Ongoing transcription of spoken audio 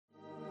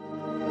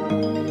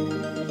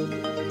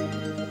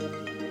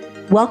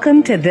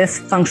Welcome to This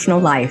Functional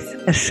Life,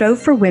 a show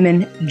for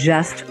women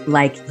just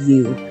like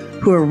you,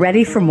 who are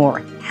ready for more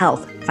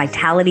health,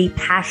 vitality,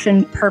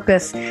 passion,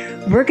 purpose.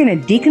 We're going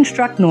to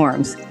deconstruct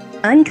norms,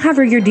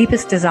 uncover your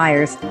deepest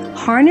desires,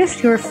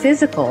 harness your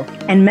physical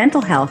and mental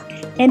health,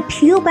 and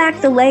peel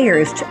back the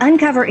layers to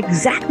uncover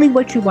exactly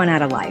what you want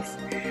out of life.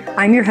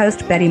 I'm your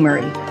host, Betty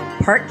Murray,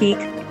 part geek,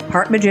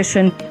 part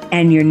magician,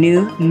 and your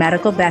new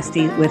medical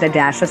bestie with a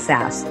dash of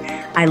sass.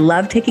 I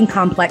love taking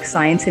complex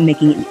science and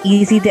making it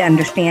easy to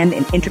understand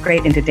and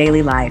integrate into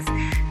daily life.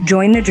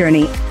 Join the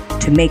journey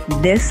to make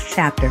this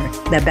chapter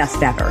the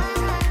best ever.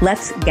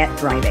 Let's get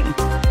thriving.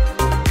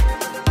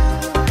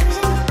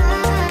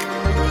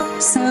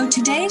 So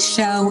today's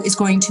show is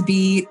going to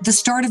be the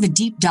start of a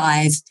deep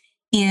dive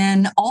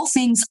in all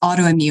things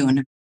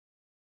autoimmune.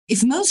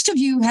 If most of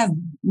you have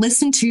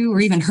listened to or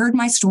even heard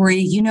my story,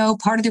 you know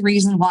part of the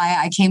reason why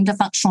I came to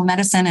functional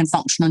medicine and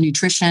functional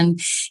nutrition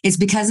is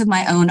because of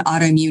my own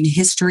autoimmune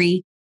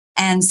history.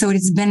 And so it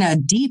has been a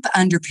deep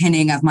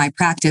underpinning of my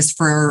practice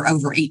for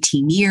over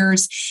 18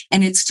 years.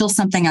 And it's still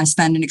something I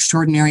spend an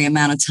extraordinary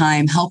amount of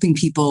time helping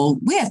people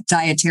with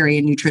dietary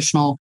and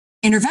nutritional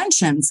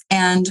interventions.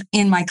 And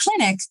in my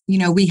clinic,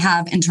 we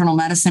have internal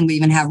medicine. We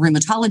even have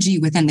rheumatology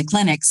within the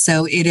clinic.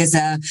 So it is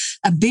a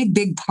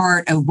big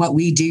part of what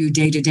we do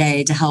day to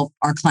day to help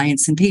our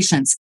clients and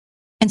patients.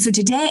 And so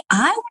today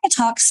I want to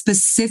talk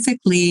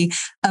specifically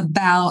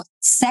about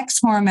sex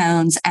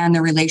hormones and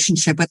the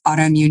relationship with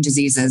autoimmune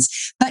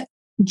diseases. But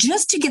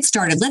just to get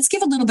started, let's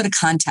give a little bit of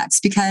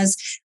context because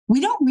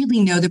we don't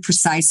really know the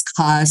precise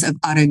cause of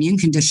autoimmune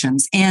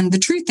conditions. And the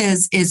truth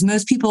is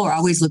most people are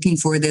always looking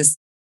for this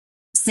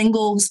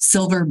single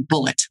silver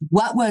bullet.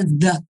 What was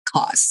the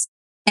cause?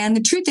 And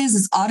the truth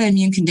is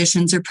autoimmune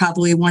conditions are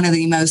probably one of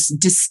the most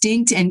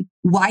distinct and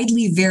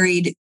widely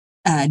varied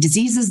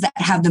diseases that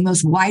have the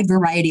most wide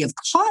variety of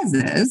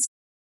causes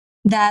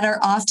that are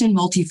often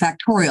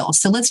multifactorial.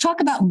 So let's talk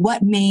about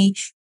what may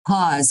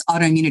cause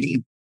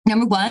autoimmunity.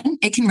 Number one,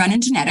 it can run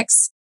in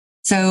genetics.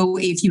 So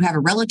if you have a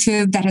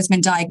relative that has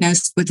been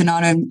diagnosed with an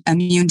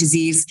autoimmune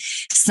disease,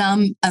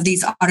 some of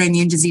these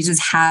autoimmune diseases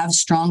have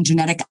strong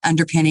genetic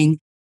underpinning.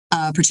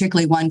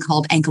 Particularly one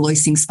called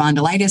ankylosing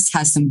spondylitis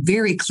has some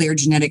very clear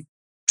genetic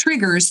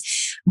triggers,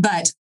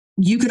 but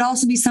you could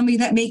also be somebody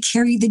that may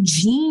carry the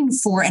gene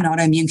for an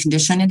autoimmune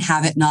condition and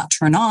have it not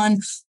turn on,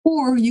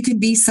 or you could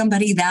be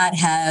somebody that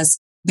has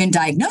been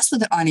diagnosed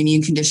with an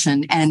autoimmune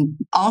condition and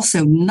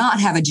also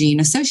not have a gene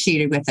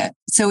associated with it.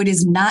 So it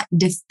is not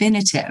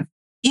definitive.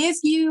 If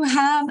you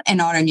have an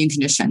autoimmune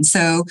condition,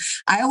 so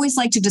I always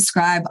like to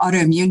describe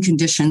autoimmune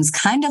conditions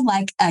kind of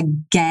like a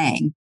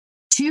gang.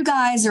 Two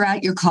guys are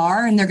at your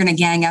car and they're going to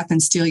gang up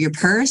and steal your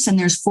purse. And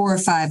there's 4 or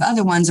 5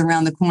 other ones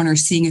around the corner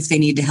seeing if they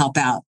need to help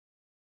out.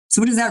 So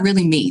what does that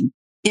really mean?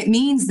 It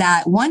means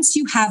that once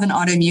you have an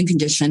autoimmune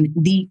condition,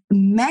 the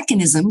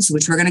mechanisms,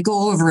 which we're going to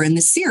go over in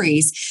this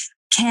series,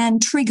 can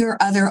trigger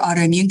other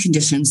autoimmune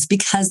conditions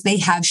because they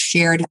have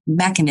shared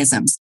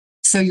mechanisms.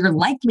 So your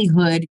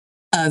likelihood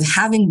of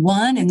having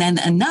one and then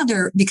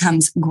another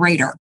becomes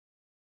greater.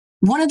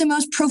 One of the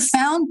most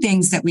profound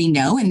things that we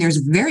know, and there's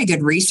very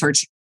good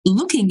research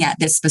looking at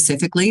this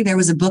specifically, there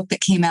was a book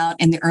that came out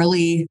in the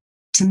early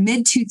to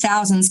mid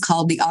 2000s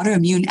called The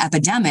Autoimmune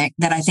Epidemic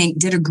that I think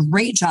did a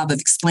great job of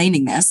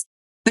explaining this,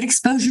 but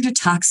exposure to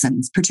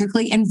toxins,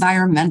 particularly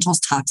environmental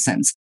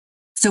toxins.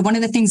 So one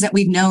of the things that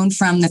we've known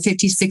from the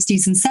 50s,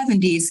 60s, and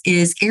 70s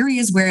is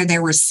areas where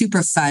there were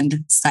Superfund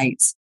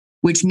sites,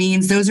 which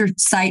means those are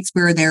sites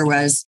where there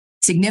was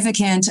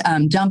significant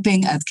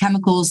dumping of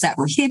chemicals that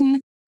were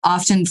hidden,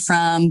 often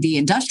from the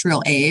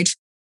industrial age.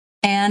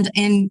 And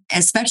in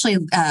especially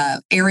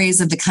areas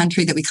of the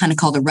country that we kind of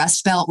call the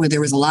Rust Belt, where there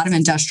was a lot of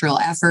industrial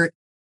effort,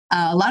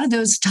 a lot of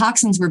those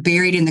toxins were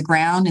buried in the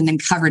ground and then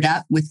covered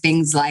up with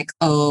things like,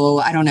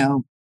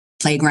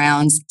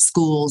 playgrounds,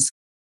 schools.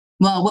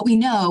 Well, what we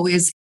know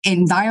is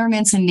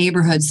environments and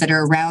neighborhoods that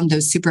are around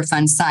those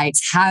Superfund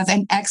sites have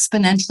an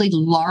exponentially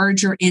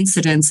larger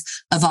incidence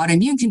of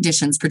autoimmune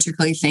conditions,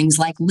 particularly things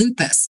like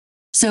lupus.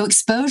 So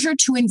exposure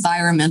to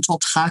environmental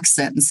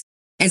toxins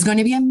is going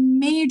to be a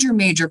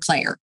major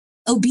player.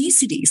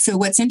 Obesity. So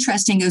what's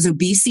interesting is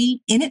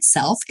obesity in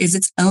itself is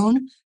its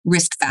own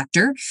risk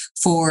factor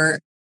for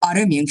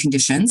autoimmune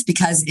conditions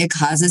because it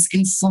causes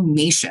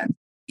inflammation.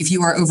 If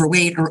you are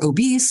overweight or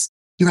obese,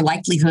 your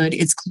likelihood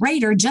is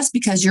greater just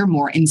because you're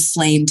more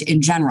inflamed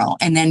in general.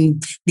 And then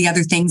the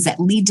other things that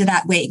lead to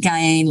that weight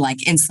gain, like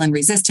insulin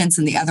resistance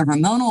and the other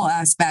hormonal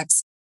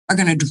aspects, are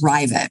going to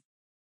drive it.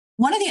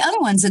 One of the other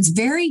ones that's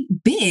very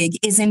big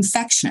is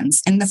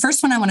infections. And the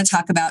first one I want to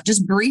talk about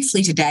just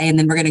briefly today, and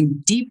then we're going to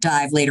deep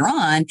dive later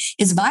on,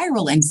 is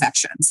viral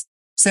infections.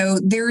 So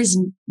there is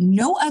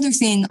no other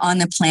thing on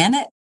the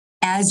planet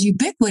as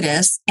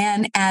ubiquitous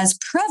and as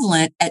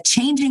prevalent at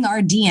changing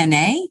our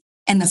DNA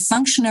and the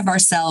function of our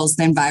cells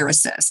than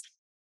viruses.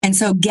 And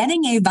so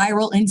getting a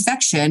viral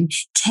infection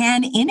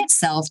can in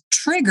itself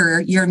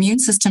trigger your immune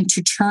system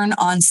to turn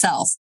on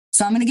self.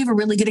 So I'm going to give a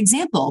really good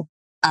example.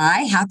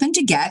 I happened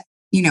to get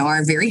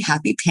our very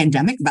happy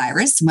pandemic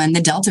virus when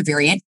the Delta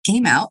variant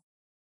came out.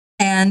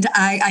 And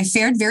I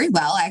fared very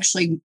well. I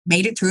actually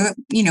made it through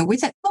it,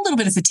 with a little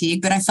bit of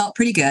fatigue, but I felt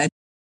pretty good.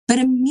 But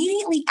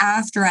immediately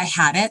after I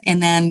had it,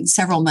 and then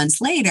several months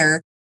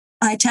later,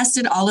 I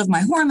tested all of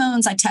my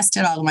hormones, I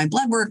tested all of my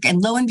blood work, and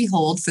lo and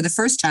behold, for the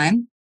first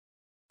time,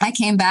 I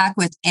came back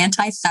with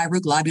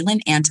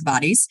anti-thyroglobulin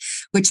antibodies,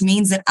 which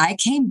means that I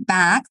came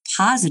back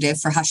positive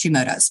for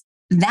Hashimoto's.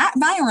 That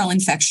viral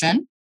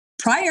infection,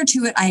 prior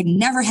to it, I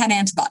never had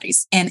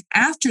antibodies. And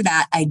after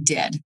that, I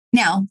did.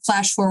 Now,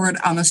 flash forward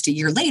almost a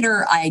year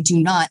later, I do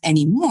not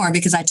anymore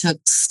because I took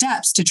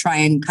steps to try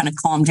and kind of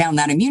calm down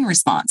that immune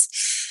response.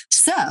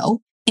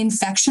 So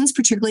infections,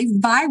 particularly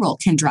viral,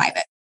 can drive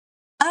it.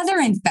 Other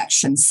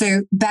infections,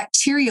 so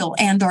bacterial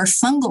and or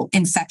fungal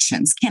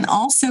infections, can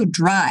also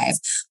drive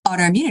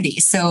autoimmunity.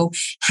 So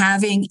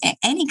having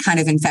any kind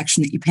of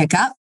infection that you pick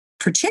up,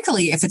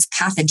 particularly if it's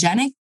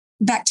pathogenic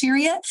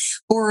bacteria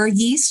or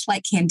yeast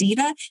like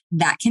Candida,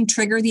 that can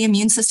trigger the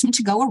immune system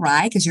to go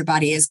awry because your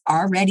body is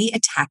already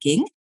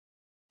attacking.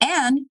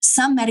 And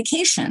some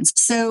medications.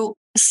 So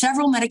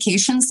several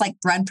medications like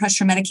blood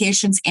pressure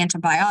medications,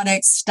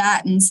 antibiotics,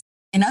 statins,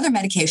 and other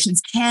medications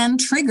can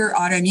trigger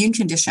autoimmune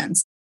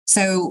conditions.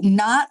 So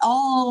not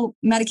all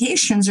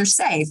medications are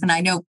safe. And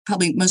I know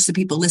probably most of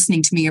the people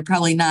listening to me are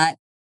probably not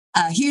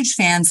huge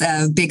fans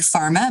of big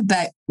pharma,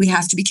 but we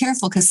have to be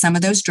careful because some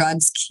of those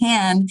drugs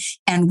can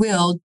and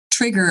will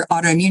trigger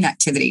autoimmune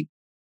activity.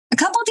 A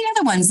couple of the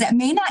other ones that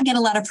may not get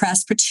a lot of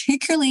press,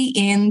 particularly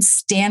in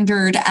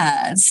standard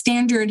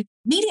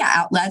media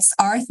outlets,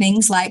 are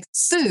things like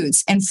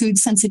foods and food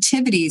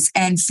sensitivities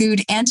and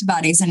food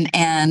antibodies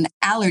and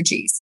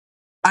allergies.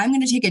 I'm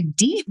going to take a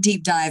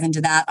deep dive into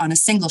that on a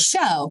single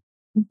show.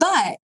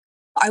 But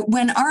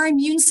when our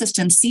immune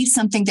system sees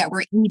something that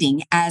we're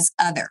eating as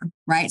other,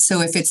 right?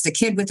 So if it's the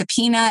kid with a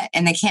peanut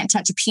and they can't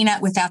touch a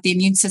peanut without the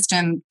immune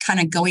system kind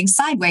of going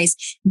sideways,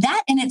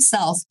 that in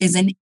itself is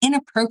an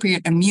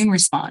inappropriate immune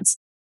response.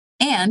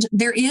 And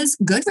there is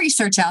good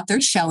research out there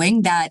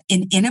showing that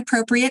an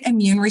inappropriate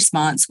immune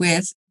response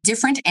with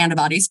different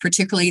antibodies,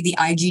 particularly the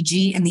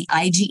IgG and the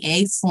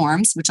IgA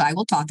forms, which I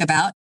will talk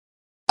about,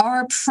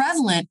 are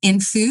prevalent in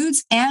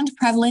foods and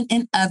prevalent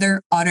in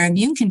other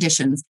autoimmune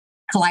conditions.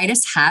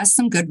 Colitis has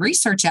some good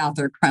research out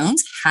there.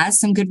 Crohn's has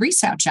some good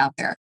research out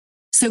there.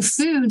 So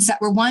foods that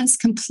were once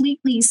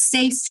completely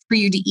safe for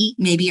you to eat,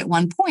 maybe at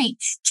one point,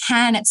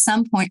 can at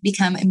some point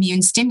become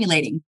immune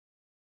stimulating.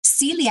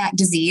 Celiac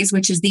disease,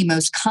 which is the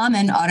most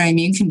common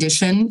autoimmune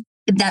condition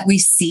that we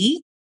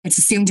see, it's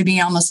assumed to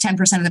be almost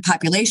 10% of the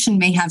population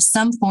may have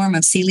some form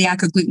of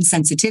celiac or gluten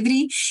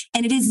sensitivity.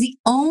 And it is the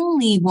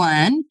only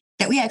one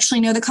that we actually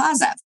know the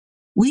cause of.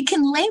 We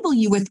can label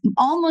you with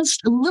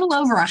almost a little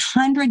over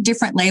 100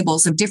 different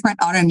labels of different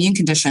autoimmune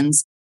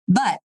conditions,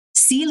 but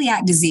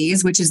celiac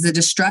disease, which is the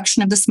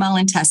destruction of the small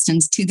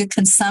intestines to the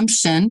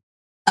consumption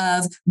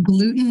of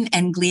gluten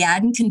and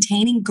gliadin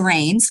containing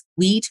grains,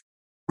 wheat,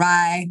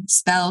 rye,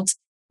 spelt,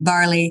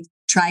 barley,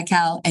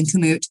 trical, and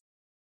kamut,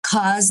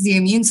 cause the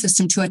immune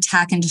system to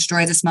attack and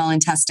destroy the small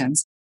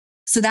intestines.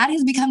 So that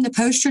has become the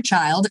poster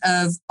child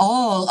of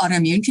all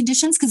autoimmune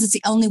conditions because it's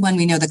the only one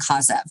we know the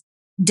cause of.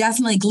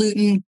 Definitely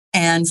gluten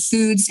and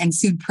foods and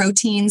food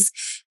proteins,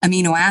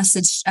 amino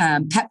acids,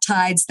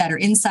 peptides that are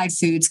inside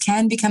foods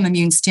can become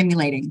immune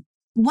stimulating.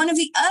 One of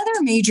the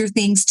other major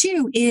things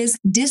too is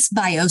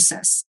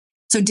dysbiosis.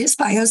 So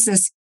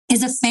dysbiosis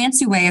is a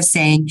fancy way of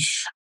saying,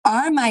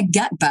 are my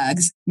gut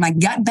bugs, my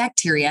gut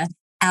bacteria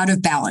out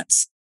of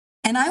balance?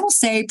 And I will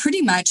say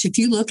pretty much if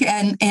you look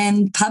in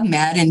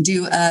PubMed and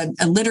do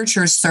a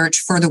literature search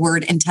for the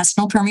word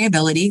intestinal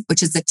permeability,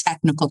 which is the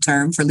technical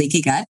term for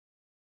leaky gut,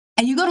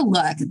 and you go to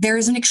look, there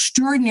is an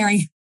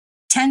extraordinary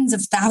tens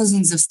of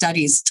thousands of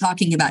studies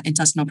talking about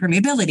intestinal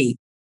permeability.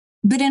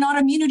 But in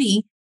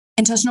autoimmunity,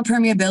 intestinal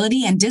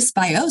permeability and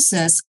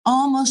dysbiosis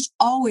almost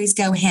always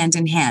go hand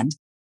in hand.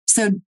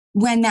 So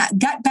when that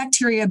gut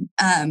bacteria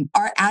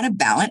are out of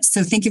balance,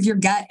 so think of your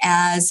gut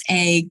as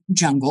a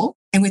jungle.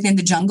 And within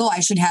the jungle, I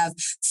should have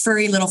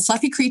furry little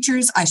fluffy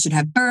creatures. I should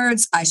have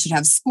birds. I should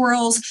have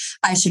squirrels.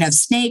 I should have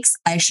snakes.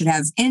 I should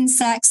have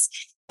insects.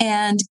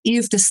 And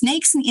if the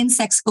snakes and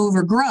insects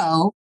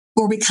overgrow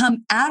or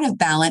become out of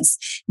balance,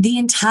 the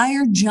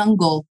entire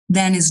jungle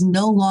then is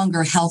no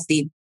longer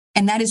healthy.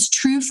 And that is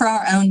true for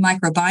our own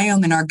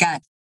microbiome in our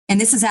gut. And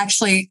this is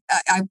actually,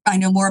 I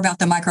know more about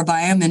the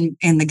microbiome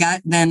in the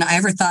gut than I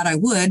ever thought I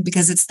would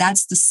because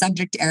that's the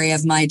subject area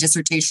of my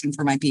dissertation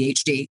for my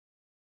PhD.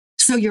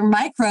 So your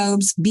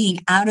microbes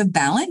being out of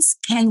balance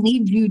can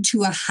lead you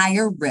to a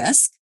higher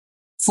risk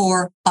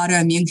for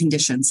autoimmune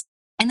conditions.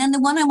 And then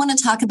the one I want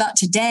to talk about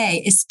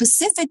today is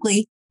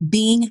specifically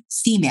being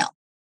female.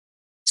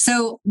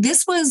 So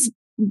this was,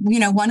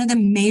 one of the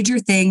major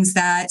things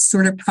that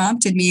sort of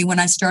prompted me when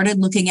I started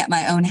looking at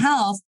my own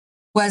health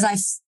was I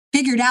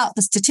figured out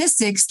the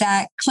statistics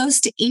that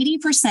close to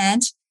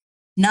 80%,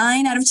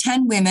 9 out of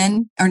 10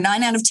 women or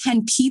 9 out of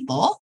 10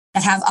 people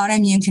that have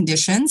autoimmune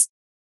conditions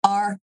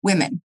are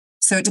women.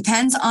 So it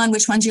depends on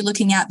which ones you're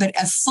looking at, but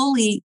at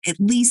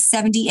least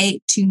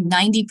 78 to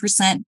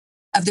 90%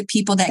 of the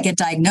people that get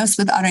diagnosed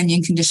with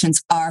autoimmune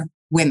conditions are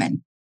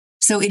women.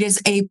 So it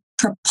is a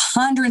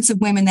preponderance of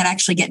women that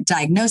actually get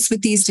diagnosed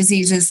with these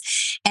diseases,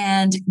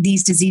 and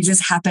these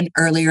diseases happen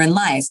earlier in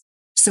life.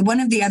 So one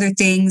of the other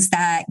things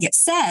that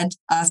gets said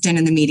often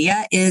in the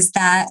media is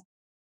that,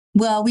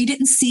 well, we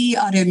didn't see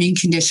autoimmune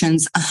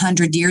conditions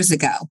 100 years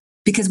ago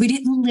because we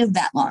didn't live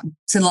that long.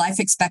 So the life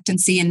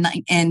expectancy in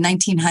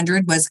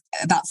 1900 was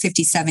about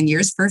 57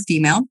 years for a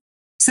female.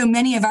 So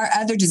many of our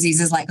other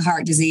diseases like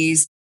heart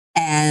disease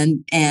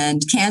and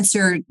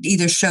cancer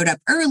either showed up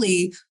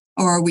early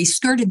or we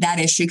skirted that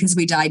issue because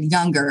we died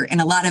younger. And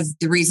a lot of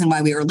the reason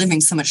why we were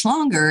living so much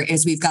longer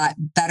is we've got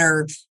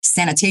better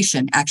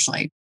sanitation,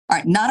 actually. All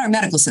right, not our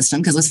medical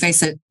system, because let's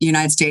face it, the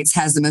United States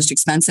has the most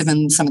expensive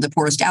and some of the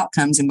poorest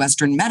outcomes in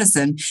Western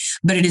medicine,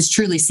 but it is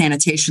truly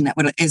sanitation that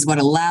is what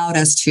allowed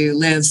us to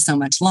live so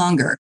much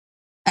longer.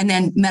 And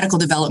then medical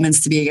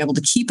developments to be able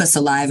to keep us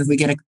alive if we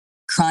get a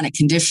chronic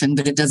condition,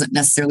 but it doesn't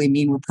necessarily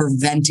mean we're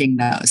preventing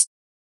those.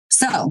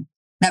 So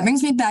that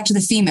brings me back to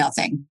the female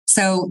thing.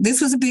 So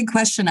this was a big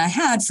question I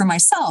had for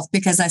myself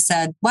because I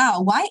said,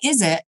 wow, why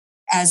is it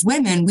as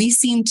women, we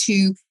seem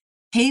to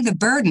pay the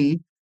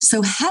burden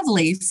so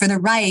heavily for the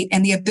right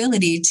and the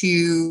ability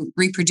to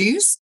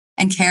reproduce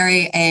and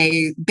carry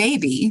a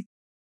baby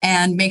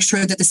and make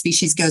sure that the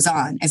species goes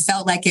on? It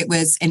felt like it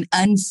was an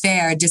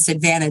unfair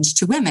disadvantage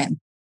to women.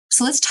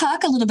 So let's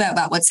talk a little bit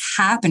about what's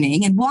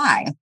happening and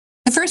why.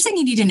 The first thing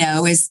you need to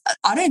know is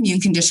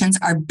autoimmune conditions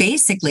are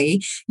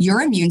basically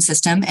your immune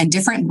system and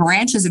different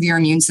branches of your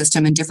immune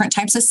system and different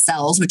types of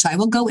cells, which I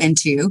will go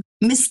into,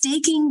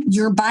 mistaking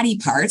your body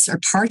parts or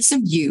parts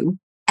of you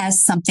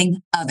as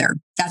something other.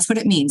 That's what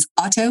it means,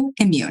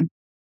 autoimmune.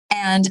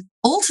 And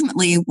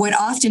ultimately, what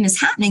often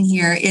is happening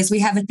here is we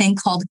have a thing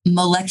called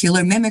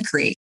molecular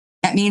mimicry.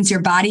 That means your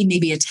body may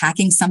be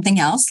attacking something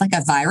else, like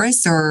a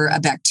virus or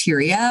a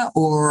bacteria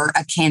or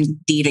a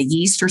candida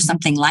yeast or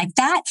something like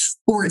that,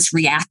 or it's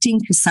reacting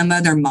to some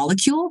other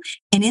molecule.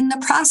 And in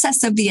the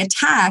process of the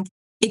attack,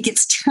 it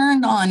gets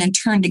turned on and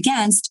turned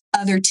against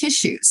other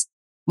tissues.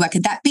 What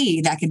could that be?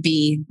 That could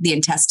be the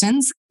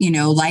intestines,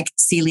 like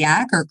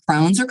celiac or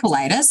Crohn's or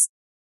colitis.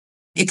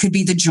 It could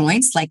be the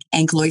joints like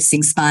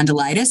ankylosing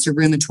spondylitis or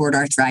rheumatoid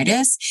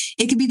arthritis.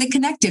 It could be the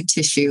connective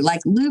tissue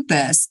like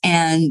lupus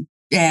and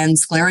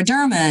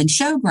scleroderma and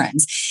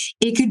Sjogren's.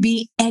 It could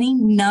be any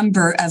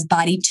number of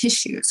body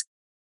tissues.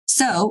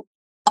 So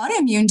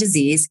autoimmune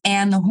disease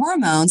and the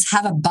hormones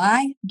have a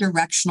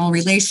bi-directional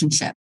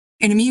relationship.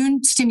 And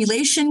immune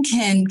stimulation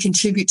can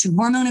contribute to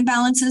hormone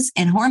imbalances,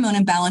 and hormone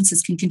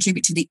imbalances can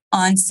contribute to the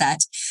onset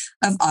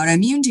of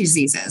autoimmune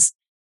diseases.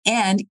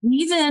 And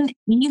even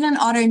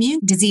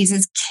autoimmune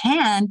diseases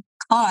can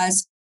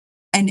cause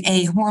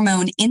a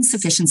hormone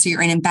insufficiency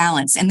or an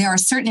imbalance. And there are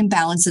certain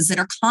imbalances that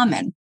are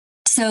common.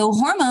 So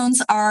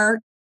hormones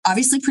are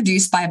obviously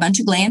produced by a bunch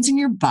of glands in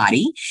your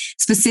body.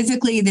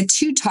 Specifically, the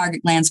two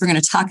target glands we're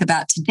going to talk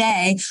about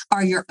today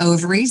are your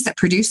ovaries that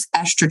produce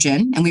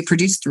estrogen, and we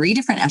produce 3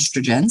 different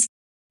estrogens.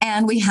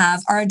 And we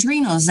have our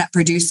adrenals that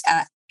produce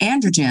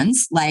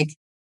androgens like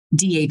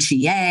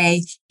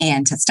DHEA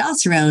and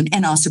testosterone,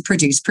 and also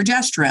produce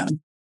progesterone.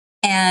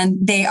 And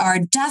they are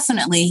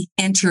definitely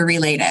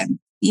interrelated.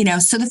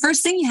 So the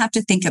first thing you have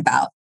to think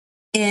about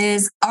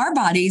is our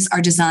bodies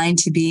are designed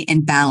to be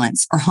in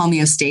balance or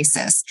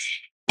homeostasis.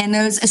 And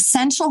those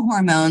essential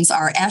hormones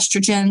are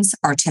estrogens,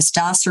 our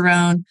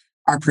testosterone,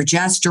 our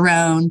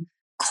progesterone,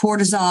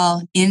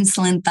 cortisol,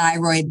 insulin,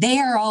 thyroid. They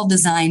are all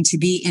designed to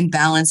be in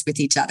balance with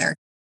each other.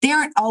 They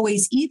aren't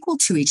always equal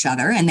to each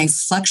other, and they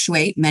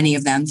fluctuate, many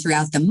of them,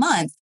 throughout the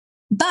month.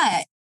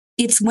 But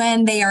it's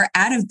when they are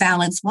out of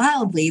balance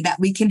wildly that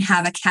we can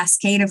have a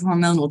cascade of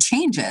hormonal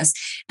changes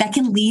that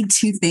can lead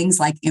to things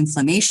like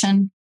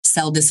inflammation,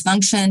 cell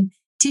dysfunction,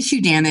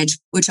 tissue damage,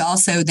 which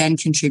also then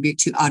contribute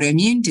to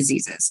autoimmune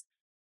diseases.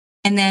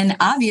 And then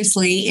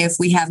obviously, if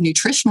we have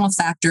nutritional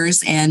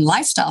factors and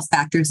lifestyle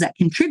factors that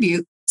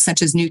contribute,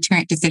 such as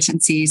nutrient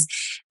deficiencies,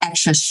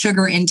 excess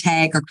sugar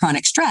intake, or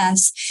chronic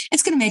stress,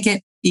 it's going to make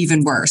it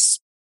even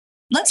worse.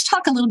 Let's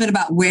talk a little bit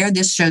about where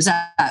this shows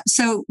up.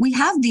 So we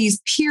have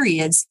these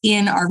periods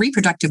in our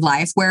reproductive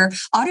life where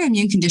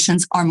autoimmune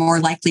conditions are more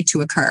likely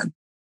to occur.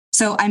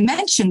 So I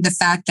mentioned the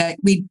fact that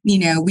we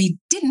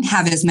didn't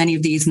have as many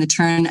of these in the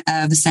turn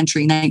of the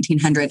century,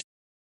 1900.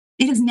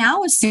 It is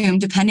now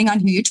assumed, depending on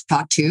who you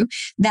talk to,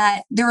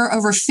 that there are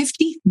over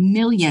 50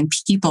 million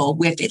people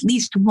with at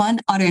least one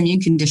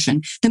autoimmune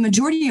condition, the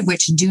majority of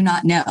which do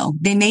not know.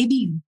 They may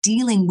be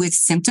dealing with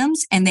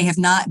symptoms and they have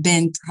not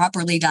been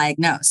properly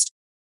diagnosed.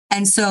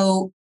 And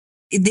so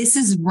this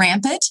is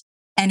rampant,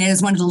 and it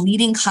is one of the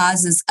leading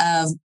causes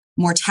of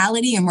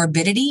mortality and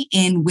morbidity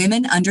in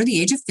women under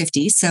the age of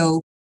 50.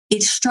 So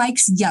it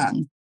strikes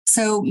young.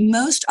 So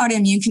most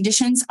autoimmune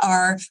conditions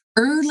are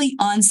early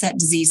onset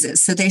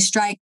diseases. So they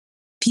strike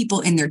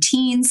people in their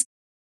teens,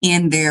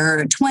 in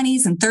their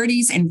 20s and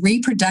 30s, and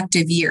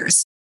reproductive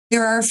years.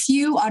 There are a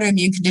few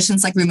autoimmune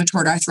conditions like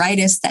rheumatoid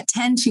arthritis that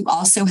tend to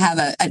also have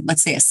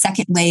let's say a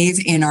second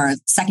wave in our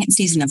second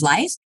season of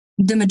life.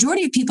 the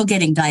majority of people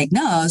getting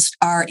diagnosed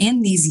are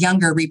in these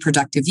younger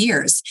reproductive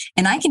years.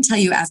 And I can tell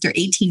you, after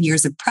 18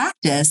 years of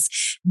practice,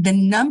 the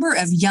number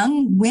of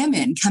young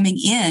women coming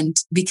in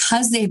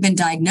because they've been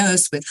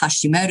diagnosed with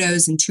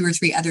Hashimoto's and 2 or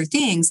 3 other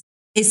things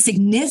is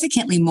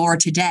significantly more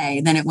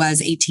today than it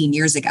was 18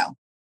 years ago.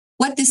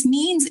 What this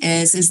means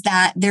is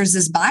that there's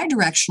this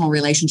bidirectional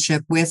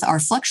relationship with our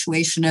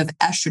fluctuation of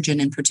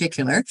estrogen in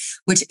particular,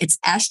 which it's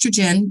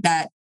estrogen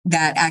that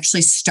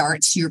actually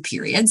starts your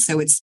period. So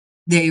it's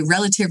the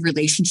relative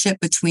relationship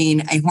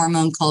between a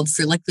hormone called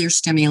follicular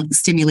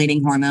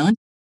stimulating hormone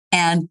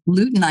and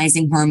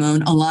luteinizing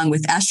hormone along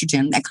with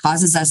estrogen that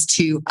causes us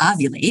to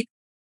ovulate.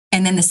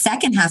 And then the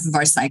second half of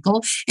our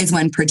cycle is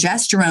when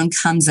progesterone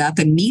comes up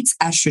and meets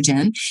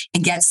estrogen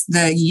and gets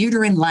the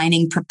uterine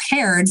lining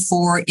prepared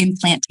for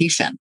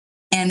implantation.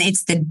 And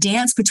it's the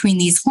dance between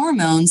these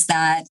hormones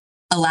that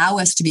allow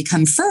us to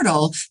become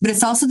fertile, but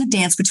it's also the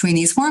dance between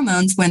these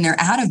hormones when they're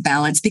out of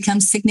balance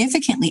becomes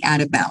significantly out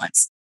of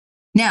balance.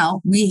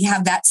 Now, we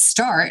have that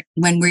start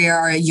when we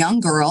are a young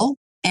girl.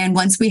 And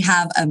once we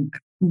have a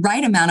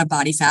right amount of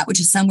body fat, which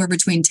is somewhere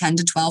between 10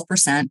 to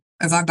 12%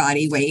 of our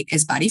body weight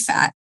is body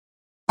fat,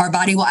 our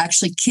body will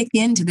actually kick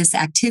into this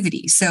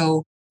activity.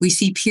 So we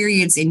see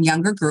periods in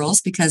younger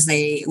girls because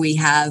we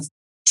have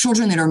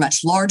children that are much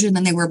larger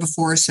than they were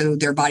before. So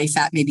their body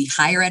fat may be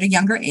higher at a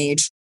younger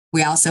age.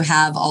 We also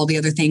have all the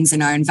other things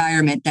in our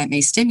environment that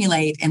may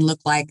stimulate and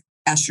look like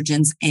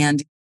estrogens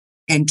and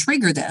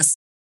trigger this.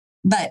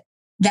 But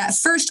that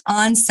first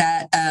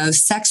onset of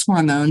sex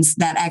hormones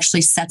that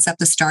actually sets up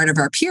the start of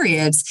our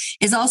periods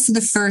is also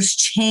the first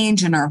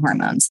change in our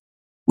hormones.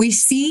 We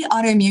see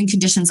autoimmune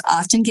conditions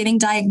often getting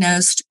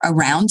diagnosed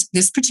around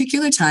this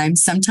particular time,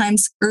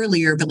 sometimes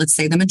earlier, but let's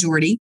say the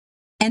majority.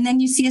 And then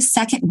you see a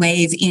second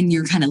wave in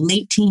your kind of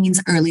late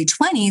teens, early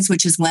 20s,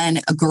 which is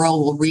when a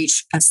girl will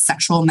reach a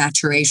sexual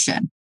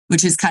maturation,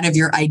 which is kind of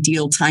your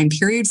ideal time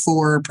period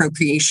for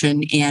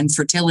procreation and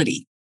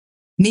fertility.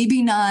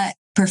 Maybe not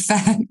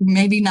perfect,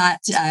 maybe not,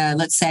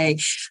 let's say,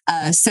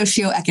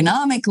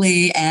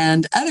 socioeconomically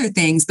and other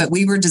things, but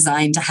we were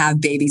designed to have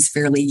babies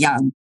fairly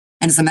young.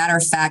 And as a matter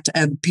of fact,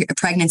 a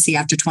pregnancy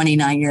after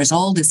 29 years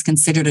old is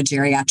considered a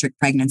geriatric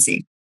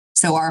pregnancy.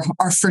 So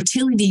our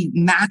fertility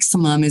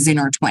maximum is in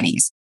our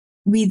 20s.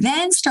 We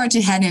then start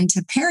to head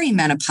into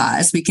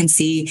perimenopause. We can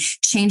see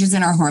changes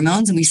in our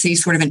hormones, and we see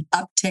sort of an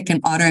uptick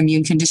in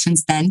autoimmune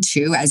conditions then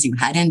too, as you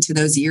head into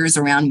those years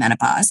around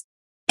menopause.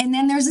 And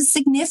then there's a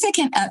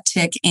significant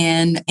uptick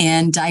in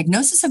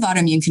diagnosis of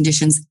autoimmune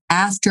conditions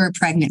after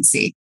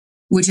pregnancy,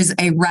 which is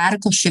a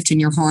radical shift in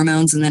your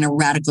hormones and then a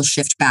radical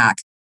shift back.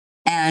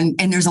 And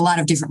there's a lot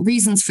of different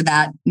reasons for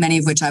that, many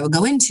of which I will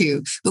go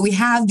into. But we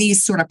have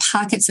these sort of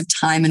pockets of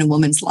time in a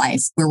woman's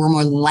life where we're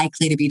more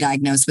likely to be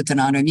diagnosed with an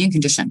autoimmune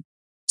condition.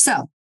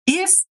 So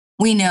if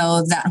we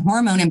know that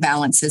hormone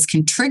imbalances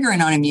can trigger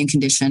an autoimmune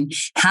condition,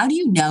 how do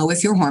you know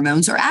if your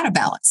hormones are out of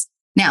balance?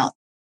 Now,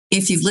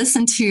 if you've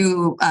listened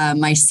to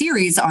my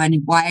series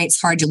on why it's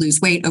hard to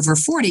lose weight over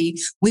 40,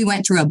 we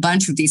went through a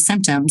bunch of these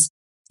symptoms.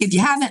 If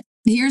you haven't,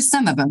 here's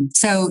some of them.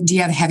 So do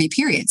you have heavy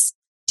periods?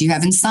 Do you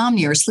have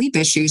insomnia or sleep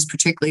issues,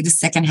 particularly the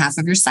second half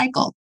of your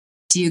cycle?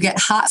 Do you get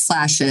hot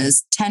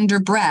flashes, tender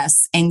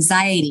breasts,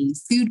 anxiety,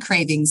 food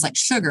cravings like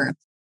sugar,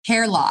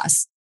 hair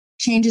loss,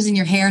 changes in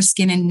your hair,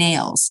 skin, and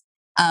nails,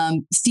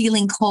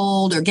 feeling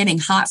cold or getting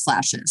hot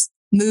flashes,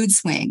 mood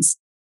swings,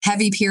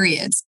 heavy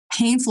periods,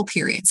 painful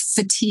periods,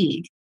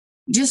 fatigue,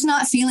 just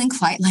not feeling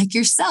quite like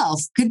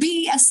yourself could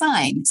be a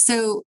sign.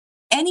 So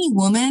any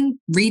woman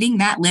reading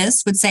that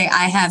list would say,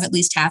 I have at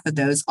least half of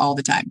those all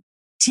the time.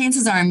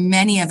 Chances are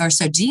many of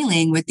us are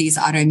dealing with these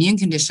autoimmune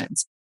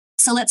conditions.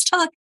 So let's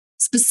talk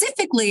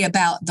specifically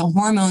about the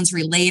hormones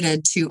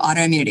related to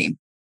autoimmunity.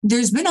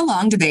 There's been a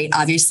long debate,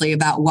 obviously,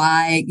 about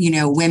why,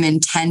 women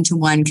 10 to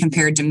 1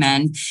 compared to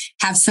men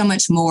have so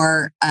much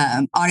more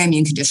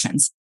autoimmune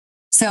conditions.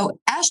 So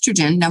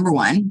estrogen, number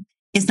one,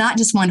 is not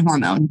just one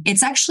hormone.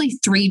 It's actually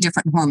 3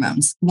 different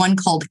hormones, one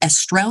called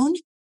estrone,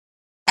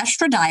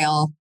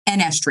 estradiol,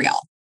 and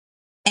estriol.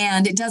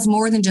 And it does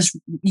more than just,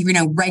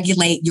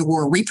 regulate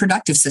your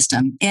reproductive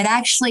system. It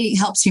actually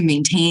helps you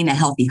maintain a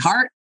healthy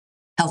heart,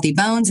 healthy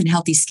bones, and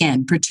healthy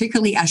skin,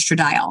 particularly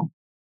estradiol.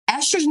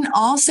 Estrogen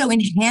also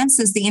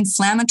enhances the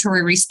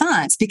inflammatory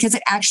response because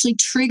it actually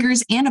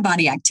triggers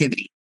antibody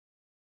activity.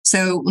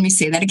 So let me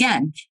say that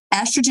again.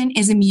 Estrogen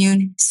is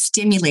immune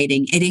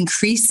stimulating. It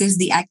increases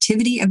the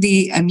activity of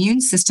the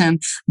immune system,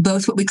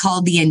 both what we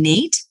call the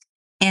innate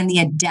and the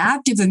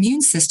adaptive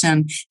immune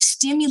system,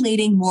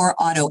 stimulating more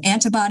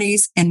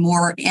autoantibodies and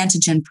more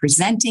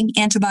antigen-presenting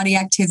antibody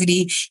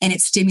activity, and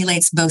it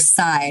stimulates both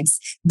sides,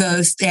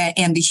 both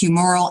and the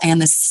humoral and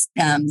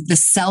the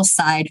cell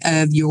side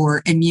of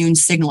your immune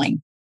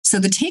signaling. So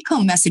the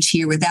take-home message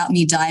here, without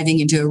me diving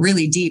into a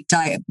really deep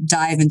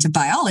dive into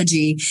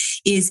biology,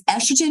 is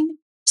estrogen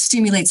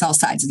stimulates all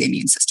sides of the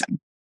immune system.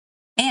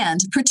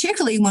 And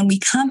particularly when we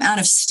come out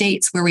of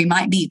states where we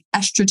might be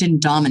estrogen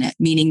dominant,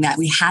 meaning that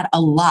we had a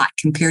lot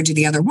compared to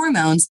the other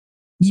hormones,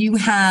 you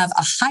have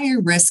a higher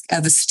risk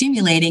of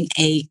stimulating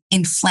an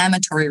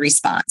inflammatory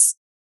response.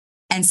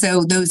 And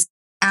so those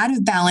out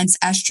of balance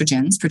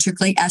estrogens,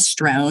 particularly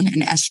estrone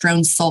and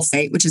estrone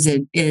sulfate, which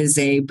is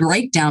a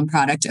breakdown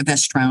product of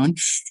estrone,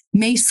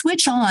 may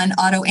switch on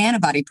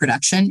autoantibody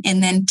production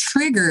and then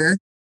trigger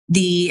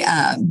the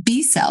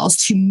B cells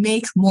to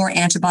make more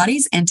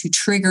antibodies and to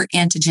trigger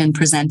antigen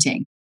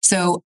presenting.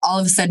 So all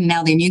of a sudden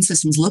now the immune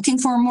system is looking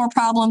for more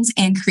problems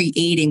and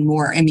creating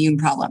more immune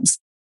problems.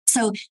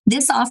 So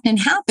this often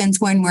happens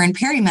when we're in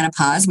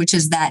perimenopause, which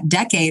is that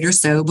decade or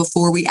so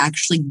before we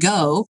actually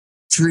go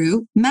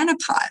through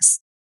menopause.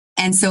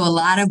 And so a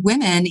lot of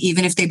women,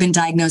 even if they've been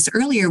diagnosed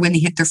earlier, when they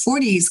hit their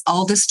 40s,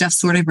 all this stuff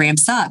sort of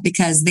ramps up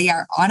because they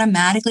are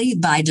automatically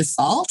by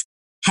default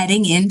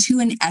heading into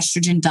an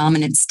estrogen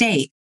dominant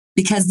state,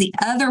 because the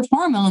other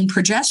hormone,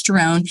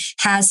 progesterone,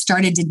 has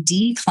started to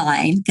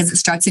decline, because it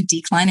starts to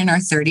decline in our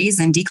 30s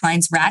and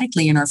declines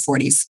radically in our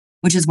 40s,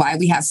 which is why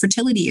we have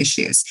fertility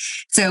issues.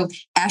 So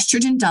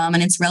estrogen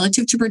dominance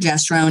relative to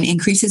progesterone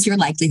increases your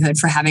likelihood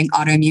for having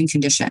autoimmune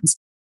conditions.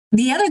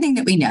 The other thing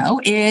that we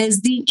know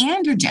is the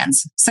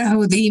androgens.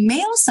 So the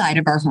male side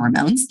of our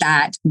hormones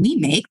that we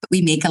make, but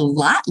we make a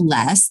lot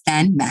less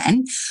than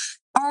men,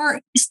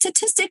 are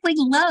statistically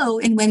low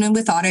in women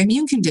with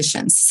autoimmune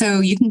conditions.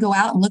 So you can go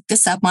out and look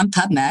this up on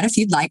PubMed if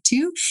you'd like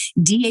to.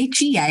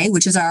 DHEA,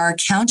 which is our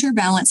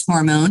counterbalance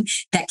hormone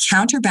that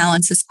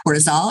counterbalances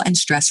cortisol and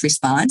stress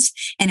response.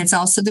 And it's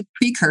also the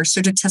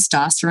precursor to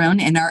testosterone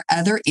and our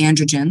other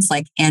androgens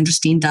like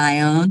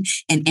androstenedione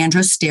and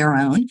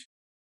androsterone.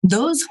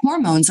 Those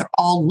hormones are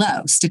all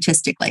low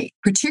statistically,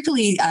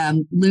 particularly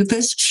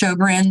lupus,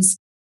 Sjogren's,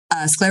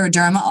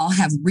 scleroderma all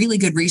have really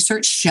good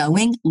research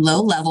showing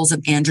low levels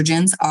of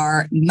androgens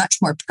are much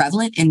more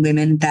prevalent in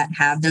women that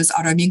have those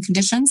autoimmune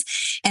conditions.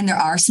 And there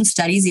are some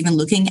studies even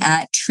looking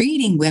at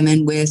treating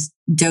women with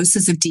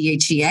doses of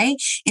DHEA,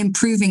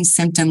 improving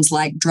symptoms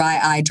like dry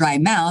eye, dry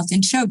mouth,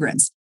 and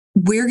Sjogren's.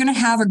 We're going to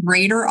have a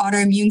greater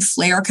autoimmune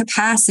flare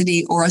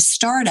capacity or a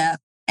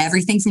startup,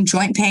 everything from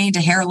joint pain to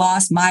hair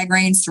loss,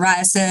 migraines,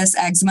 psoriasis,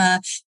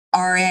 eczema,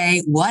 RA,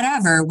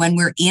 whatever, when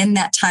we're in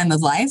that time of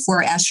life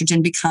where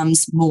estrogen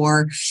becomes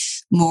more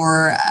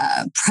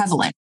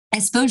prevalent.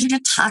 Exposure to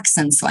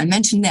toxins. So I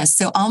mentioned this.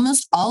 So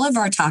almost all of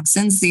our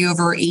toxins, the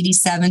over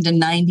 87 to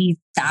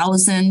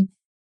 90,000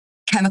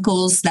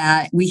 chemicals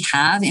that we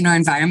have in our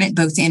environment,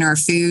 both in our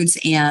foods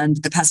and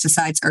the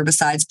pesticides,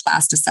 herbicides,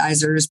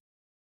 plasticizers,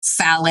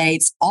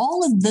 phthalates,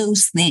 all of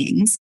those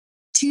things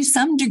to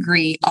some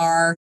degree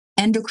are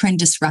endocrine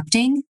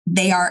disrupting.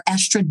 They are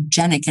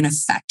estrogenic in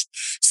effect.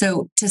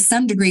 So to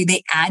some degree,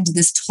 they add to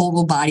this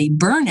total body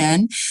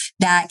burn-in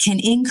that can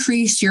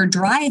increase your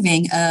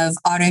driving of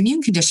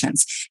autoimmune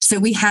conditions. So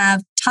we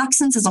have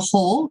toxins as a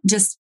whole,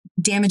 just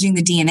damaging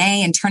the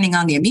DNA and turning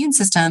on the immune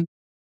system.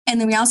 And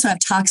then we also have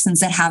toxins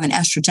that have an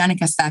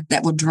estrogenic effect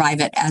that will drive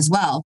it as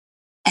well.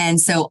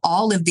 And so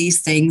all of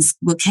these things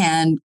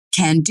can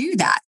do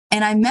that.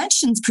 And I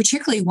mentioned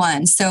particularly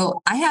one.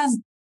 So I have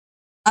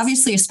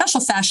obviously a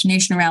special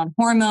fascination around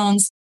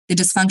hormones, the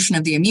dysfunction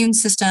of the immune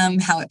system,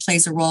 how it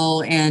plays a role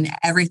in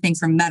everything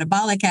from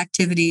metabolic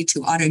activity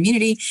to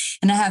autoimmunity.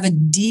 And I have a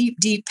deep,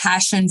 deep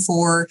passion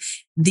for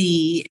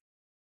the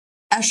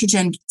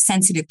estrogen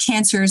sensitive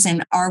cancers.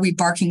 And are we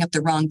barking up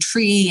the wrong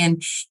tree?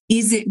 And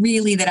is it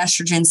really that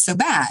estrogen's so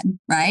bad,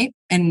 right?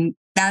 And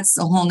that's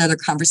a whole nother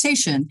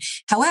conversation.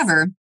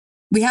 However,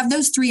 we have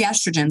those three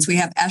estrogens. We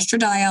have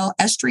estradiol,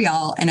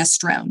 estriol, and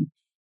estrone.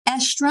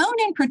 Estrone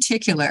in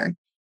particular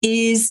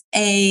is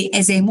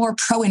a more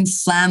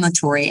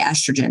pro-inflammatory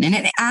estrogen, and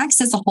it acts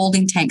as a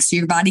holding tank so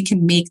your body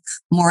can make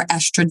more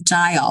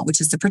estradiol, which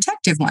is the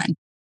protective one.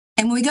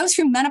 And when we go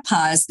through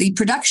menopause, the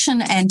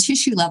production and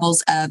tissue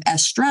levels of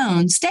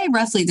estrone stay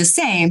roughly the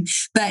same,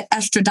 but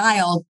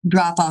estradiol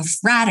drop off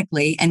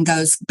radically and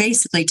goes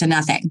basically to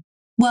nothing.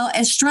 Well,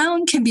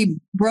 estrone can be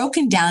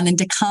broken down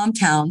into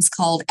compounds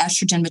called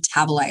estrogen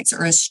metabolites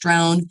or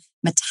estrone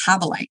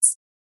metabolites.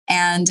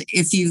 And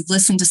if you've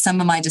listened to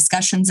some of my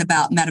discussions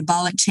about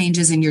metabolic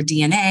changes in your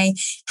DNA,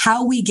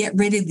 how we get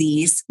rid of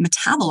these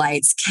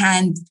metabolites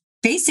can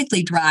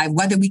basically drive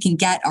whether we can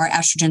get our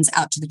estrogens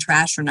out to the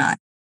trash or not.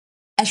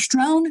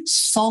 Estrone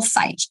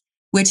sulfite,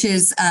 which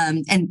is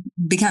and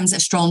becomes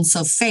estrone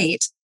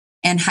sulfate,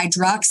 and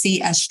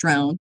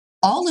hydroxyestrone,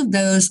 all of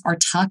those are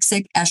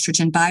toxic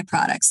estrogen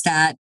byproducts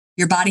that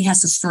your body has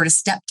to sort of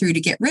step through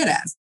to get rid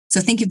of. So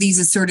think of these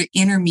as sort of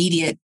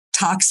intermediate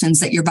toxins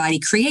that your body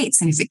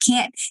creates. And if it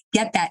can't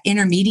get that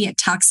intermediate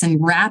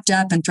toxin wrapped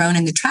up and thrown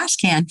in the trash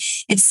can,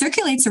 it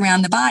circulates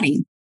around the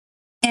body.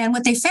 And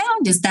what they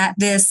found is that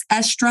this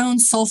estrone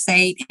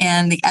sulfate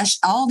and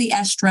all the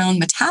estrone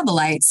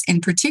metabolites,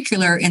 in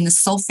particular in the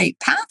sulfate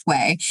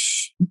pathway,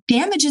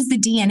 damages the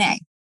DNA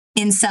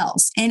in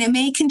cells. And it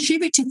may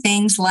contribute to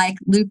things like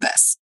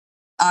lupus,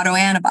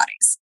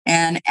 autoantibodies,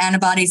 and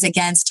antibodies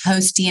against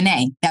host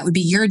DNA. That would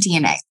be your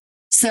DNA.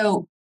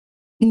 So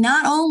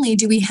not only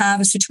do we have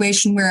a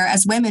situation where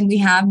as women, we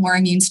have more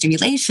immune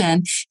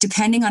stimulation,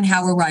 depending on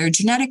how we're wired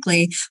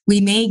genetically,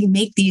 we may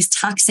make these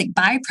toxic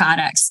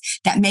byproducts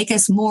that make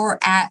us more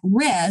at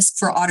risk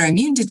for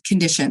autoimmune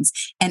conditions.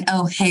 And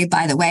oh, hey,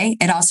 by the way,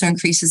 it also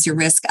increases your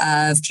risk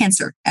of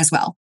cancer as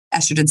well,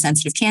 estrogen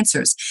sensitive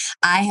cancers.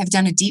 I have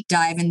done a deep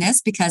dive in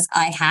this because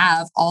I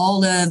have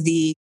all of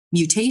the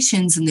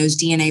mutations in those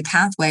DNA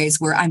pathways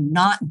where I'm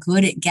not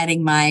good at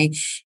getting my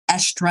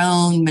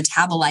estrone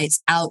metabolites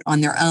out on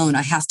their own.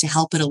 I have to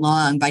help it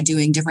along by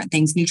doing different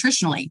things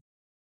nutritionally,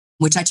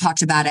 which I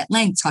talked about at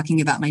length,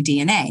 talking about my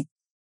DNA.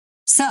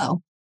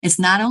 So it's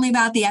not only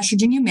about the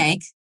estrogen you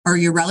make or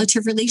your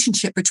relative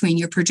relationship between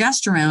your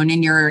progesterone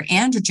and your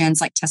androgens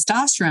like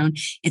testosterone.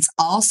 It's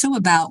also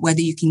about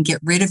whether you can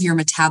get rid of your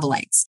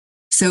metabolites.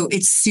 So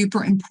it's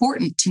super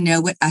important to know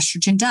what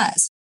estrogen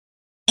does.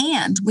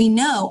 And we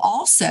know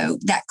also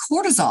that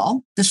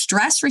cortisol, the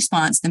stress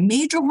response, the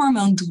major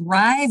hormone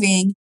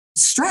driving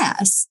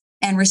stress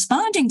and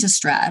responding to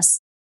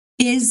stress,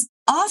 is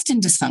often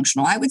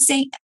dysfunctional. I would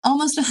say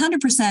almost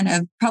 100%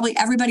 of probably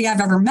everybody I've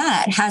ever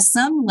met has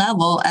some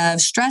level of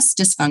stress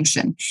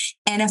dysfunction.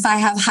 And if I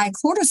have high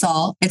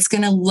cortisol, it's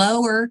going to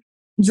lower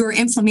your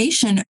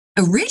inflammation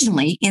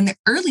originally in the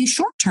early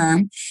short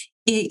term.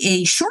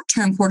 A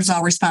short-term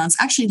cortisol response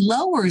actually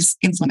lowers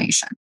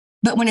inflammation.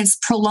 But when it's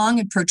prolonged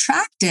and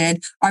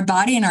protracted, our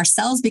body and our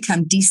cells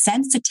become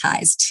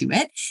desensitized to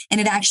it,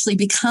 and it actually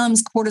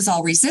becomes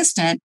cortisol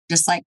resistant,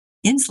 just like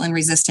insulin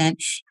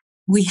resistant.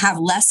 We have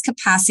less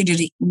capacity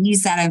to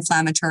ease that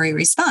inflammatory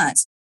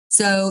response.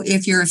 So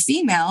if you're a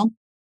female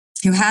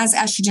who has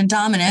estrogen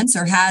dominance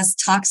or has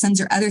toxins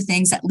or other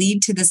things that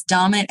lead to this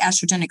dominant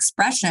estrogen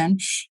expression,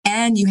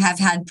 and you have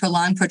had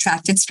prolonged,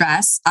 protracted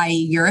stress,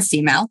 i.e., you're a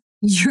female,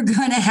 you're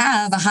going to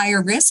have a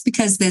higher risk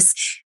because this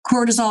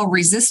cortisol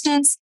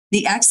resistance,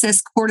 the excess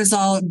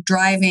cortisol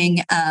driving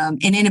an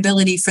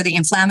inability for the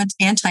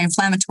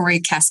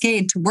anti-inflammatory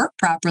cascade to work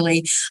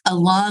properly,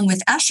 along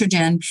with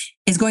estrogen,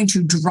 is going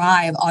to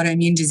drive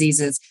autoimmune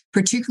diseases,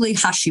 particularly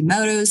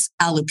Hashimoto's,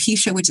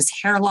 alopecia, which is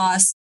hair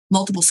loss,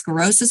 multiple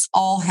sclerosis,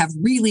 all have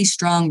really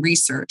strong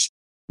research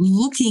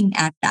looking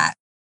at that.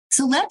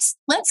 So let's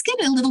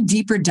get a little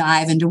deeper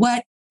dive into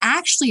what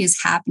actually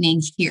is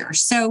happening here.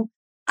 So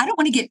I don't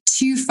want to get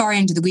too far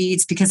into the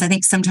weeds because I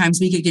think sometimes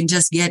we can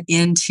just get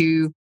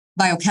into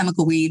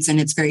biochemical weeds and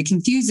it's very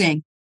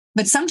confusing.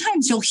 But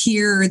sometimes you'll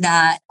hear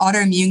that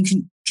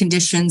autoimmune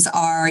conditions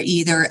are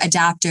either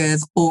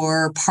adaptive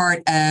or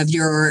part of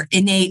your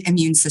innate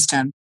immune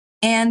system.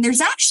 And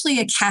there's actually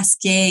a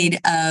cascade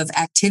of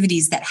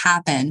activities that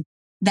happen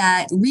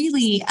that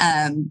really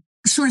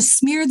sort of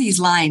smear these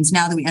lines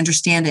now that we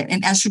understand it.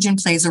 And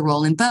estrogen plays a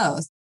role in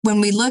both.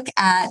 When we look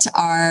at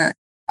our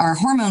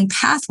hormone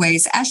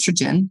pathways,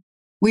 estrogen,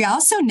 we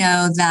also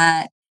know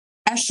that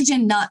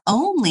estrogen not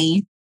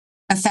only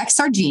affects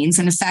our genes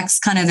and affects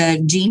kind of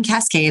the gene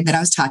cascade that I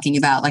was talking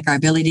about, like our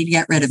ability to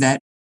get rid of it,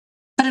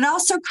 but it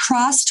also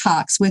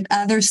crosstalks with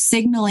other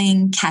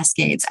signaling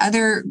cascades,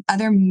 other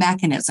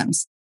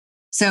mechanisms.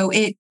 So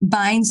it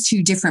binds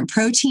to different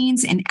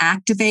proteins and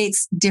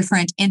activates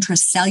different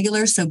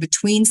intracellular, so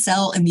between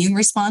cell immune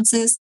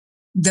responses.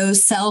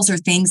 Those cells are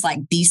things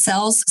like B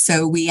cells.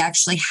 So we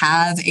actually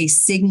have a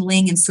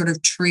signaling and sort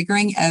of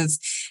triggering of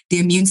the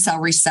immune cell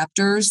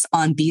receptors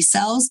on B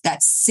cells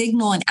that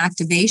signal an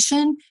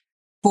activation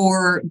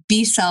for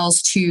B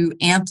cells to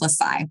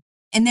amplify.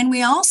 And then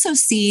we also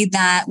see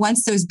that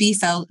once those B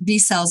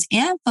cells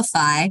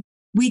amplify,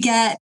 we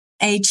get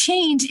a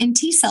change in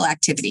T cell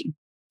activity.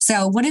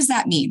 So what does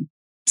that mean?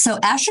 So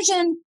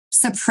estrogen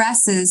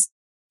suppresses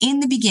in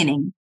the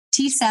beginning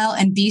T cell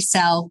and B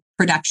cell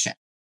production.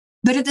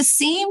 But at the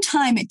same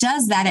time it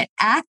does that, it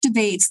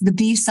activates the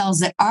B cells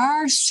that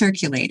are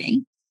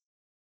circulating.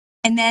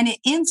 And then it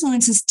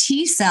influences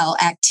T cell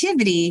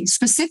activity,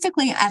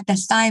 specifically at the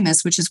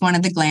thymus, which is one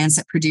of the glands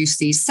that produce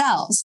these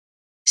cells.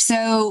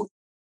 So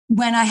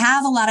when I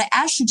have a lot of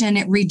estrogen,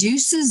 it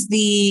reduces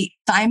the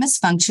thymus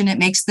function. It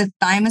makes the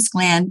thymus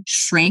gland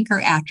shrink or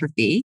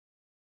atrophy.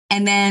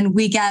 And then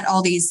we get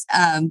all these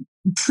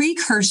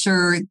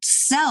precursor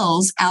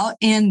cells out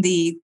in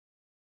the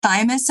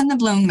thymus and the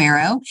bone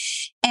marrow.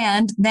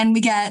 And then we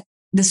get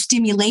the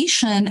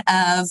stimulation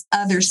of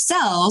other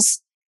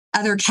cells,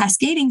 other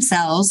cascading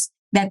cells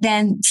that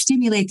then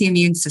stimulate the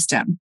immune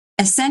system.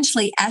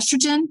 Essentially,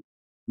 estrogen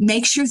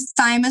makes your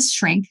thymus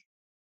shrink.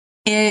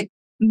 It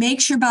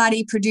makes your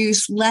body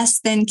produce less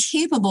than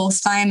capable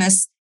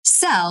thymus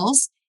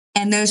cells.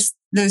 And those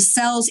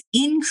cells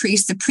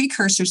increase, the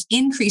precursors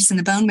increase in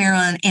the bone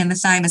marrow and the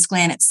thymus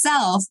gland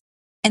itself.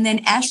 And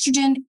then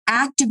estrogen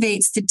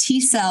activates the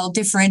T cell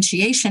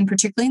differentiation,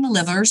 particularly in the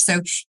liver.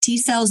 So T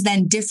cells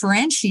then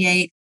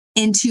differentiate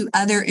into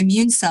other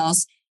immune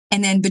cells.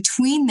 And then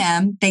between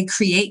them, they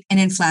create an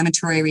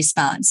inflammatory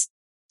response.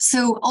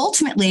 So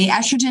ultimately,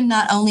 estrogen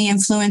not only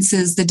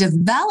influences the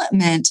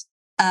development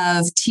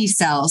of T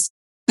cells,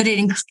 but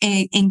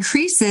it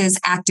increases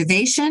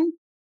activation.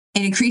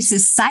 It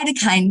increases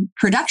cytokine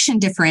production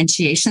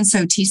differentiation.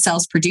 So T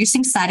cells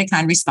producing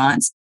cytokine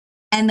response.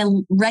 and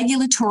the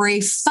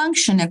regulatory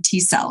function of T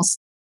cells.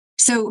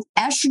 So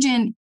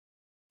estrogen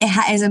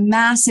is a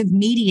massive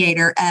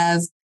mediator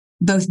of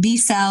both B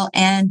cell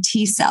and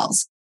T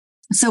cells.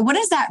 So what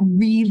does that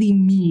really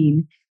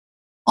mean?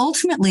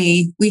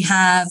 Ultimately, we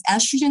have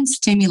estrogen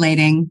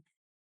stimulating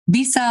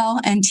B cell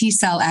and T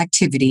cell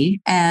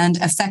activity and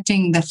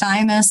affecting the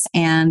thymus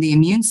and the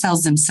immune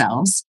cells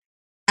themselves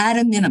at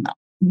a minimum.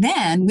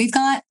 Then we've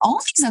got all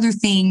these other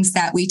things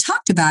that we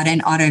talked about in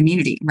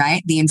autoimmunity,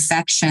 right? The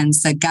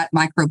infections, the gut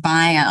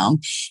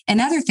microbiome, and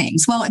other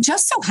things. Well, it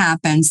just so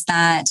happens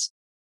that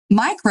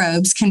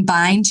microbes can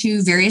bind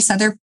to various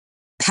other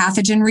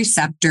pathogen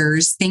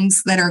receptors,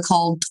 things that are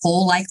called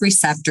toll-like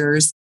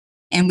receptors.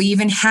 And we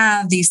even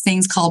have these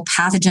things called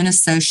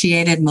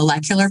pathogen-associated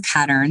molecular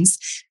patterns.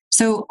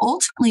 So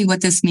ultimately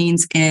what this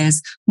means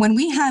is when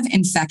we have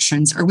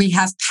infections or we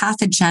have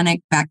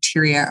pathogenic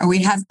bacteria or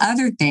we have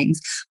other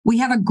things, we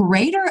have a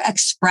greater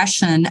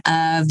expression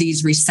of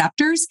these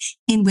receptors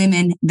in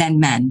women than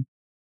men.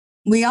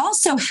 We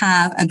also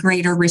have a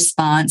greater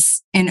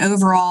response in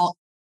overall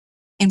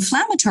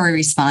inflammatory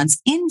response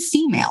in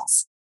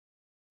females.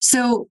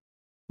 So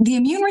the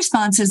immune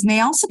responses may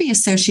also be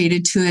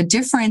associated to a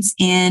difference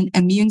in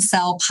immune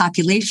cell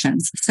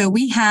populations. So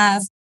we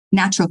have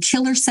natural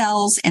killer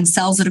cells and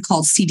cells that are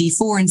called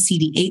CD4 and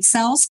CD8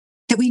 cells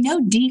that we know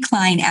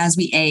decline as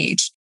we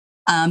age.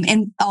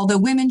 And although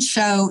women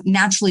show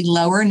naturally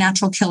lower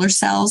natural killer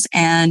cells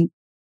and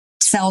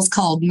cells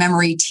called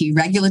memory T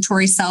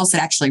regulatory cells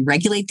that actually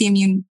regulate the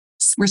immune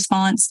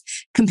response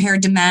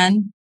compared to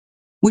men,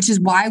 which is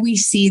why we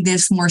see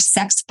this more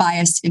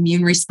sex-biased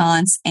immune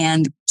response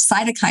and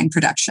cytokine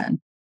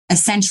production.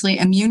 Essentially,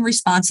 immune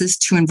responses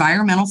to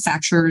environmental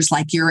factors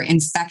like your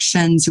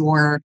infections,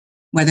 or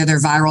whether they're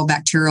viral,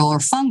 bacterial, or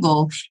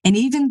fungal, and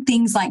even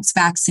things like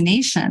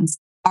vaccinations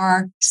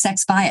are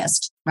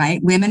sex-biased,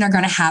 right? Women are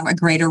going to have a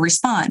greater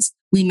response.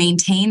 We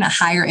maintain a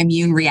higher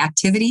immune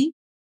reactivity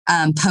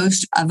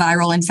post a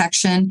viral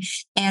infection,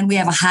 and we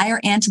have a higher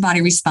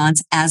antibody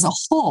response as a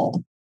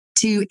whole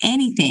to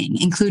anything,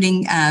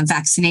 including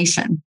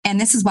vaccination. And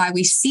this is why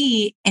we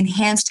see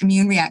enhanced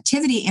immune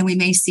reactivity, and we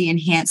may see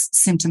enhanced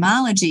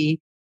symptomology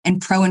and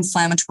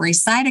pro-inflammatory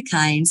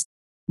cytokines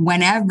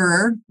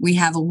whenever we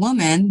have a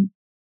woman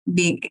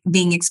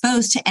being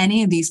exposed to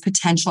any of these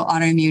potential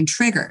autoimmune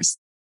triggers.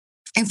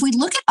 If we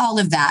look at all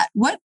of that,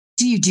 what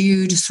do you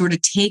do to sort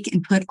of take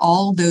and put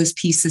all those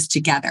pieces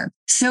together?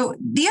 So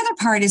the other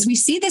part is we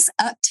see this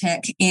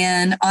uptick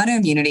in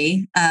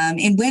autoimmunity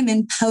in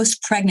women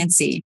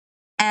post-pregnancy.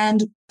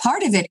 And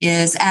part of it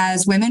is,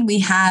 as women, we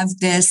have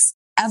this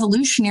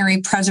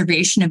evolutionary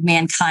preservation of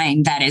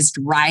mankind that is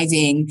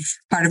driving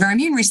part of our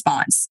immune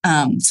response.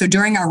 So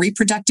during our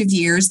reproductive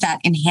years, that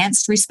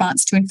enhanced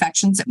response to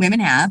infections that women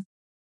have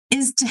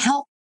is to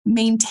help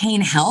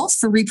maintain health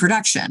for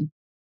reproduction.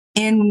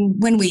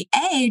 And when we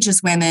age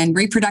as women,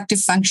 reproductive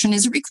function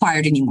isn't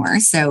required anymore.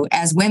 So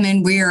as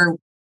women,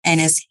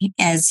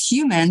 as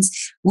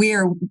humans, we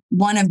are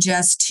one of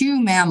just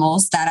 2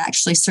 mammals that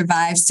actually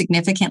survive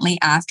significantly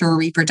after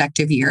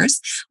reproductive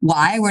years.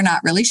 Why? We're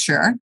not really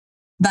sure.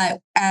 But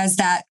as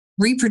that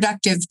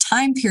reproductive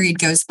time period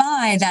goes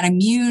by, that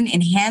immune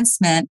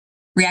enhancement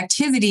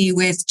reactivity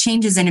with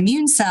changes in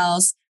immune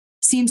cells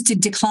seems to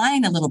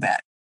decline a little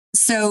bit.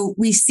 So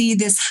we see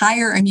this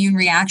higher immune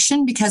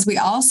reaction because we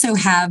also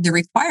have the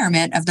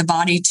requirement of the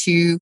body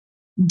to,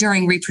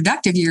 during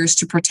reproductive years,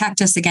 to protect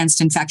us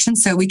against infection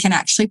so we can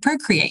actually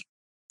procreate.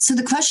 So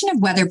the question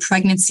of whether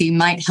pregnancy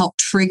might help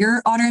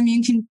trigger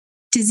autoimmune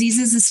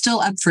diseases is still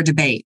up for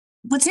debate.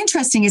 What's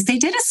interesting is they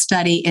did a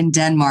study in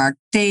Denmark.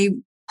 They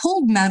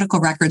pulled medical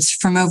records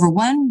from over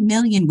 1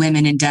 million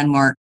women in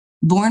Denmark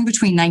born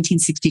between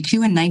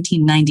 1962 and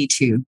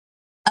 1992.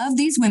 Of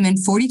these women,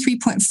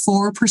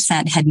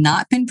 43.4% had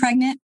not been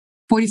pregnant,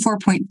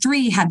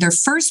 44.3% had their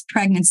first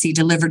pregnancy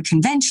delivered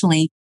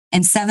conventionally,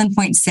 and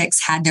 7.6%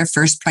 had their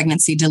first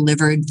pregnancy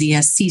delivered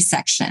via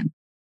C-section,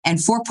 and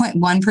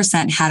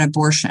 4.1% had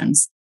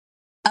abortions.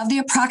 Of the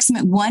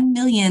approximate 1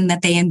 million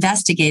that they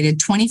investigated,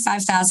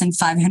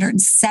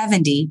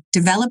 25,570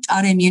 developed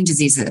autoimmune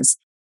diseases.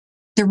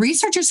 The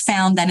researchers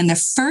found that in the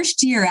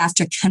first year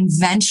after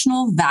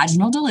conventional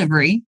vaginal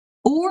delivery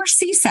or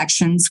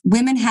C-sections,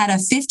 women had a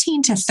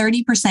 15 to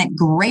 30%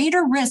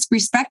 greater risk,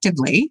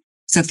 respectively.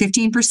 So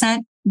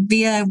 15%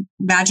 via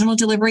vaginal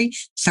delivery,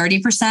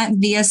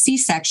 30% via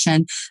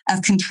C-section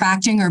of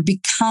contracting or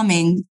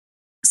becoming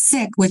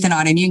sick with an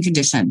autoimmune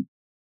condition.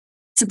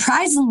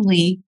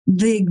 Surprisingly,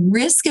 the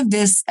risk of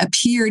this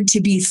appeared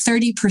to be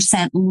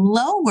 30%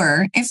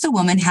 lower if the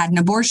woman had an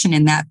abortion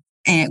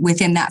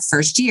within that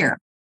first year.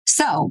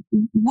 So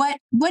what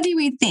do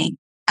we think?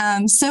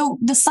 So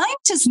the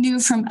scientists knew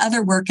from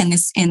other work in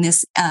this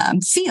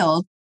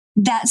field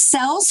that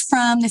cells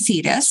from the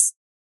fetus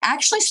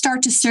actually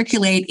start to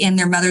circulate in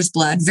their mother's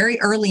blood very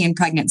early in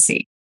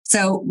pregnancy.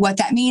 So what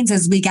that means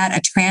is we get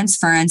a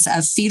transference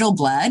of fetal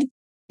blood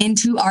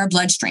into our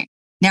bloodstream.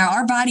 Now,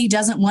 our body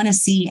doesn't want to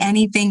see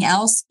anything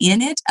else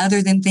in it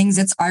other than things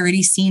it's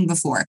already seen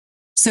before.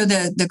 So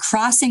the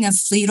crossing of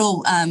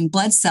fetal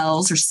blood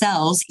cells or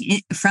cells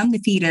from the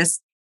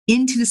fetus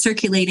into the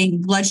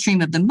circulating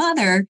bloodstream of the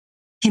mother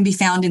can be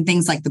found in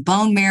things like the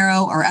bone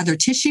marrow or other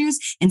tissues.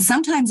 And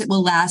sometimes it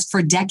will last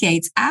for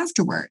decades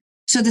afterward.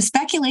 So the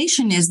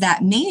speculation is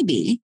that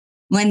maybe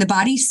when the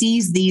body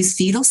sees these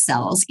fetal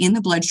cells in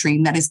the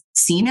bloodstream that is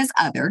seen as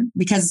other,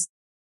 because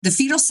the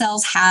fetal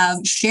cells have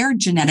shared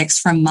genetics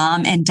from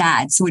mom and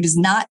dad, so it is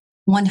not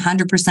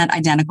 100%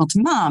 identical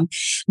to mom,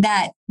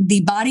 that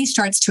the body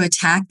starts to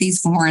attack these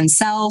foreign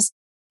cells.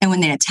 And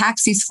when it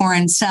attacks these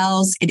foreign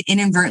cells, it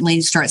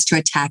inadvertently starts to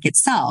attack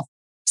itself.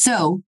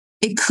 So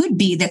it could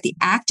be that the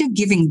act of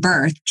giving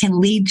birth can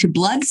lead to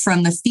blood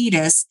from the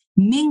fetus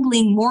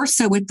mingling more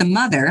so with the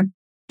mother.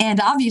 And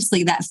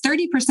obviously that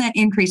 30%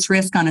 increased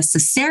risk on a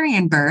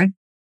cesarean birth,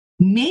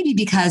 maybe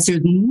because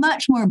there's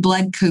much more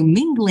blood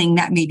commingling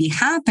that may be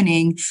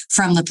happening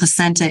from the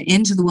placenta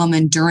into the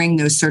woman during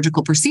those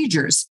surgical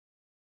procedures.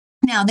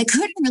 Now, they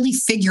couldn't really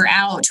figure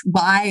out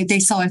why they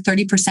saw a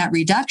 30%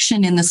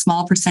 reduction in the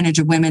small percentage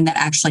of women that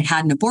actually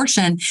had an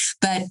abortion.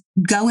 But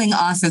going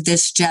off of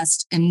this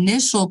just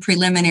initial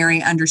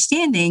preliminary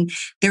understanding,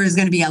 there is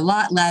going to be a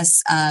lot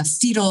less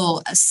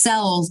fetal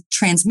cell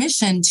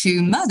transmission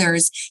to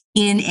mothers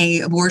in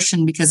an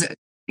abortion because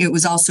it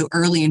was also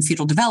early in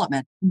fetal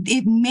development.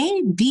 It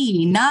may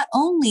be not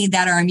only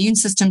that our immune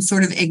system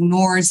sort of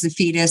ignores the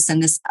fetus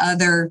and this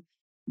other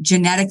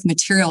genetic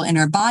material in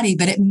our body,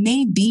 but it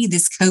may be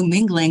this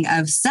commingling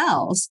of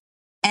cells.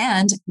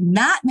 And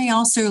that may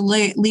also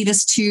lead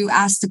us to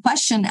ask the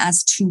question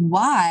as to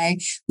why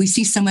we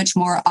see so much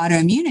more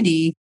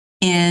autoimmunity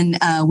in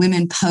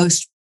women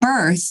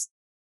post-birth.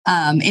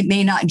 It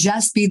may not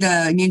just be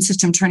the immune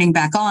system turning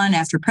back on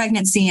after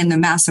pregnancy and the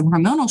massive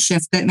hormonal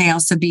shift, but it may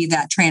also be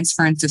that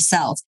transference of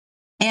cells.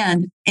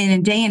 And in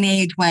a day and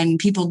age when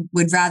people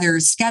would rather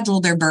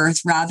schedule their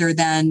birth rather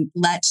than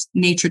let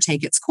nature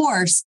take its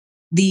course,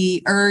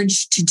 the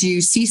urge to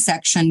do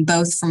C-section,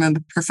 both from a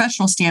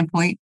professional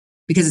standpoint,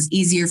 because it's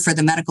easier for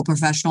the medical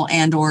professional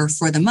and or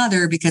for the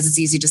mother because it's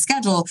easy to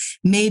schedule,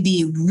 may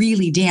be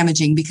really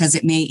damaging because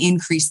it may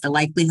increase the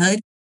likelihood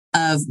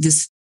of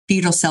this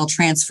fetal cell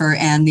transfer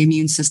and the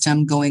immune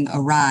system going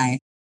awry.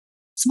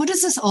 So what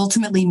does this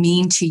ultimately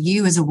mean to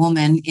you as a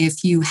woman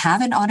if you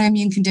have an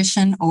autoimmune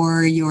condition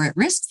or you're at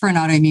risk for an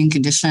autoimmune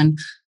condition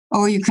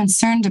or you're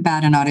concerned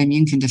about an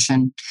autoimmune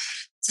condition?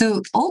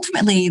 So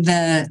ultimately,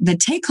 the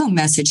take-home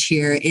message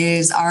here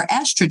is our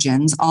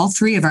estrogens, all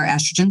three of our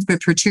estrogens, but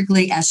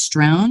particularly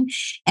estrone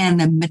and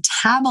the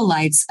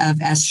metabolites of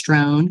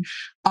estrone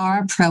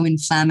are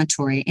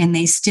pro-inflammatory and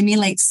they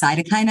stimulate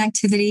cytokine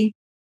activity.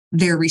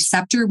 Their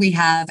receptor, we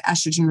have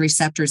estrogen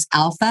receptors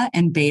alpha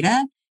and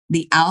beta.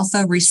 The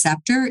alpha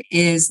receptor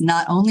is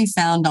not only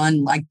found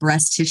on like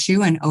breast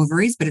tissue and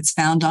ovaries, but it's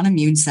found on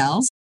immune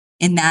cells.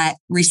 And that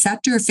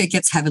receptor, if it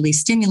gets heavily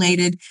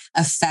stimulated,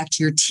 affect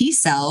your T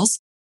cells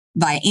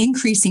by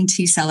increasing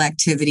T cell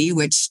activity,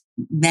 which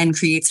then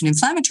creates an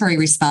inflammatory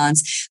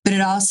response, but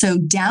it also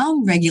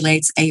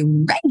downregulates a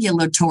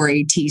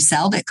regulatory T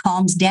cell that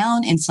calms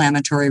down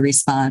inflammatory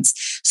response.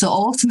 So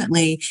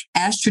ultimately,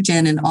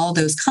 estrogen and all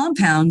those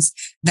compounds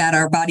that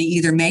our body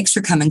either makes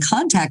or come in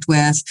contact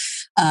with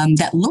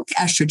that look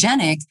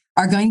estrogenic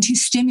are going to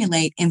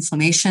stimulate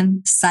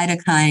inflammation,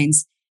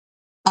 cytokines,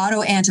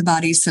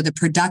 autoantibodies, so the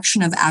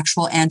production of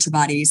actual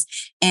antibodies,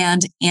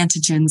 and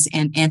antigens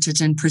and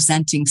antigen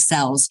presenting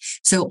cells.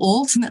 So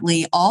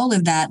ultimately, all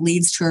of that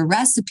leads to a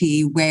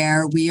recipe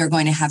where we are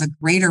going to have a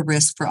greater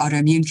risk for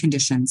autoimmune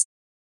conditions.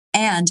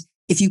 And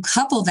if you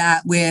couple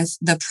that with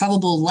the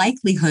probable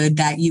likelihood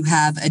that you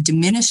have a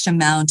diminished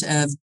amount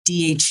of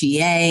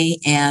DHEA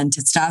and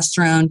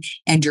testosterone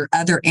and your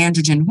other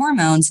androgen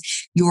hormones,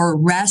 your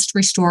rest,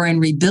 restore, and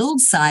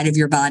rebuild side of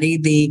your body,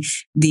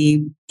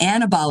 the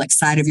anabolic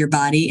side of your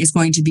body is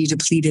going to be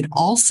depleted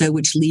also,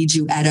 which leads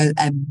you at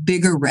a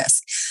bigger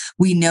risk.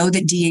 We know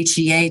that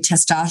DHEA,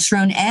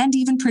 testosterone, and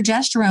even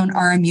progesterone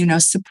are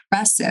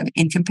immunosuppressive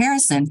in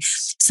comparison.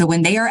 So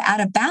when they are out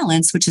of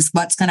balance, which is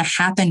what's going to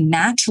happen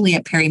naturally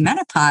at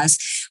perimenopause,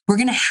 we're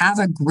going to have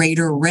a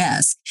greater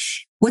risk.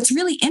 What's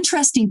really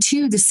interesting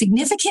too, the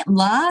significant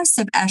loss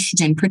of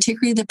estrogen,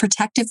 particularly the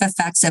protective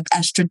effects of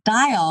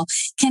estradiol,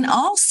 can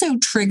also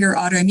trigger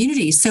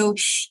autoimmunity. So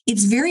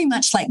it's very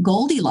much like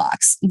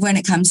Goldilocks when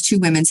it comes to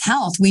women's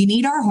health. We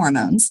need our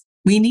hormones.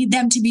 We need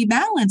them to be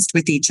balanced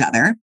with each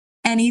other.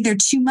 And either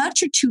too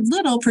much or too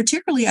little,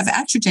 particularly of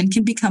estrogen,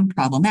 can become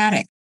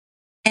problematic.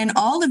 And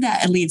all of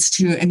that leads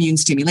to immune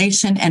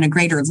stimulation and a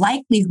greater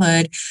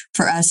likelihood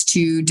for us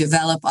to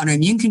develop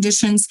autoimmune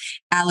conditions,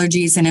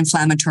 allergies, and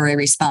inflammatory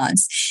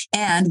response.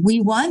 And we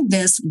won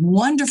this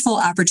wonderful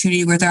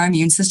opportunity with our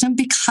immune system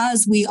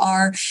because we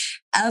are,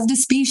 of the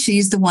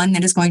species, the one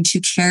that is going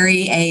to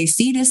carry a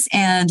fetus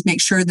and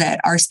make sure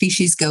that our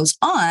species goes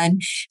on.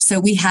 So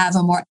we have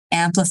a more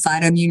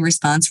amplified immune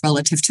response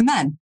relative to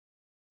men.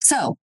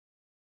 So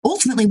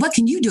ultimately, what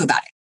can you do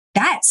about it?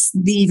 That's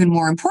the even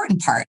more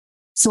important part.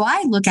 So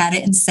I look at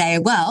it and say,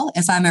 well,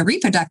 if I'm a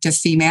reproductive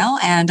female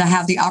and I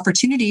have the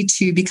opportunity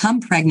to become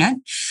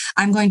pregnant,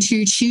 I'm going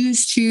to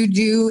choose to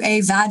do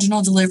a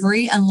vaginal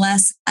delivery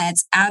unless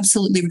it's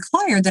absolutely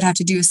required that I have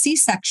to do a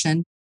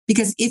C-section.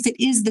 Because if it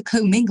is the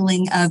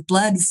commingling of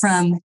blood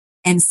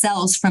and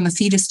cells from a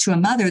fetus to a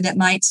mother that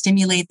might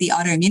stimulate the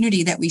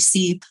autoimmunity that we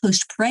see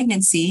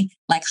post-pregnancy,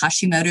 like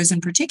Hashimoto's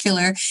in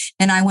particular,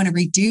 then I want to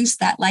reduce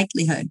that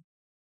likelihood.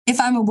 If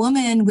I'm a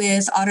woman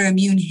with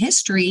autoimmune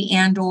history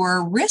and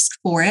or risk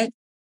for it,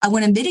 I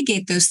want to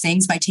mitigate those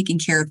things by taking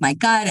care of my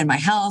gut and my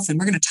health. And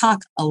we're going to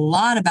talk a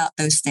lot about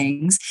those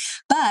things.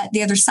 But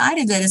the other side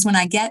of it is when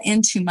I get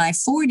into my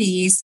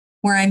 40s,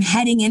 where I'm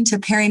heading into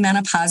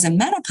perimenopause and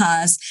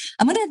menopause,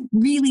 I'm going to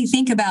really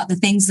think about the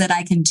things that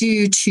I can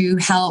do to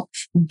help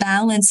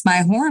balance my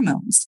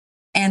hormones.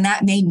 And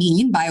that may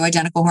mean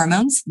bioidentical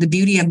hormones. The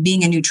beauty of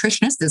being a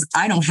nutritionist is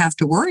I don't have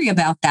to worry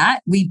about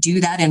that. We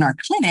do that in our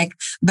clinic,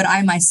 but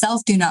I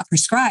myself do not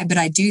prescribe. But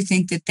I do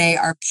think that they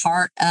are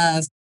part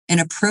of an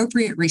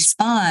appropriate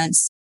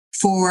response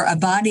for a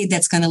body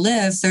that's going to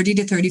live 30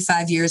 to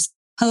 35 years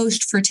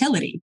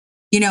post-fertility.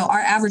 You know, our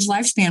average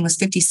lifespan was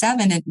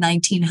 57 at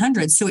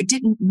 1900. So it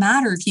didn't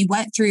matter if you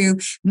went through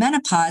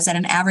menopause at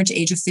an average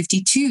age of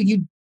 52.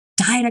 You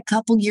died a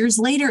couple years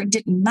later. It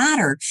didn't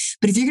matter.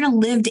 But if you're going to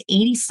live to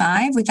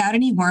 85 without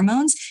any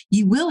hormones,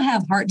 you will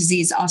have heart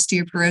disease,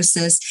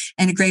 osteoporosis,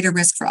 and a greater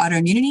risk for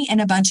autoimmunity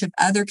and a bunch of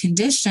other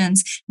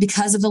conditions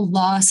because of the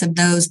loss of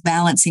those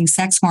balancing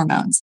sex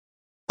hormones.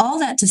 All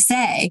that to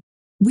say,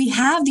 we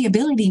have the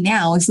ability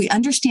now, if we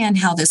understand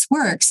how this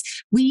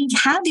works, we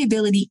have the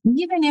ability,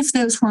 even if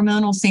those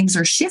hormonal things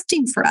are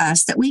shifting for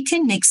us, that we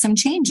can make some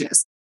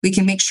changes. We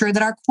can make sure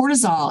that our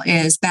cortisol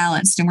is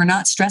balanced and we're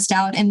not stressed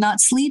out and not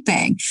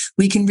sleeping.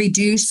 We can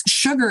reduce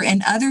sugar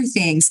and other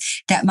things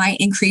that might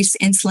increase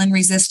insulin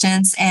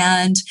resistance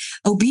and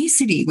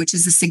obesity, which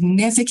is a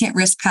significant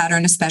risk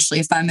pattern, especially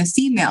if I'm a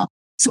female.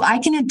 So I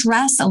can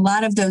address a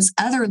lot of those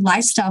other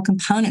lifestyle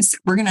components that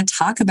we're going to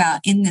talk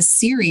about in this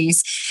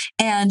series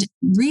and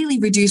really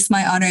reduce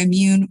my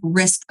autoimmune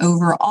risk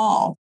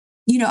overall.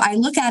 You know, I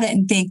look at it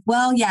and think,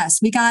 well, yes,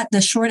 we got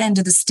the short end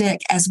of the stick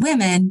as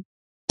women,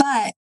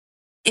 but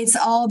it's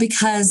all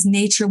because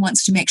nature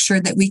wants to make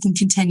sure that we can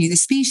continue the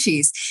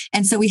species.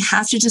 And so we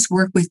have to just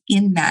work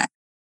within that.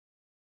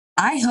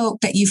 I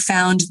hope that you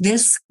found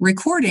this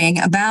recording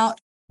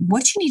about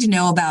what you need to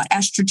know about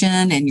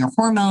estrogen and your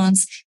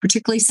hormones,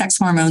 particularly sex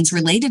hormones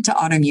related to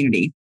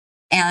autoimmunity.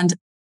 And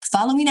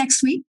follow me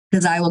next week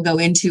because I will go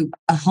into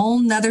a whole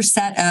nother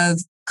set of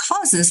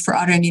causes for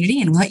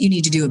autoimmunity and what you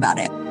need to do about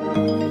it.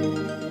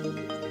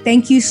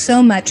 Thank you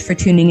so much for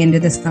tuning into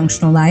This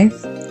Functional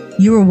Life.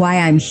 You are why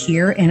I'm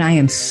here, and I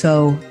am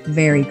so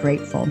very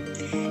grateful.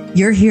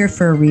 You're here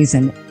for a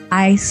reason.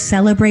 I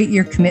celebrate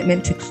your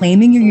commitment to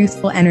claiming your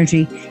youthful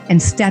energy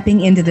and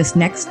stepping into this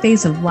next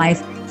phase of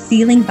life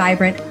feeling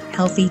vibrant,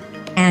 healthy,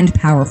 and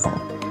powerful.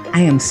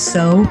 I am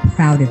so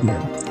proud of you.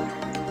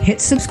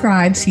 Hit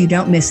subscribe so you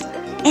don't miss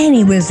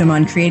any wisdom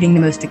on creating the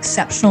most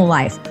exceptional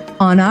life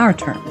on our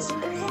terms.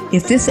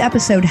 If this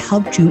episode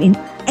helped you in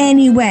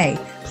any way,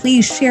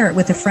 please share it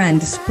with a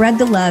friend to spread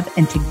the love,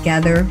 and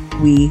together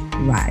we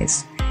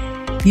rise.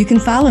 You can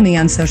follow me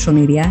on social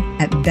media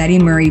at Betty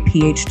Murray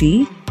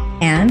PhD.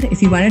 And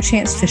if you want a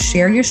chance to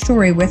share your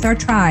story with our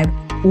tribe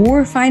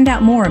or find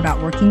out more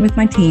about working with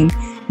my team,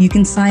 you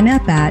can sign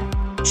up at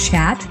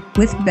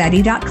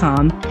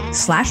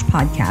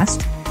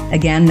chatwithbetty.com/podcast.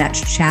 Again,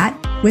 that's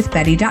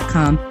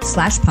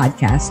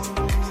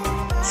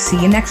chatwithbetty.com/podcast. See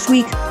you next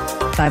week.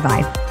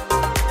 Bye-bye.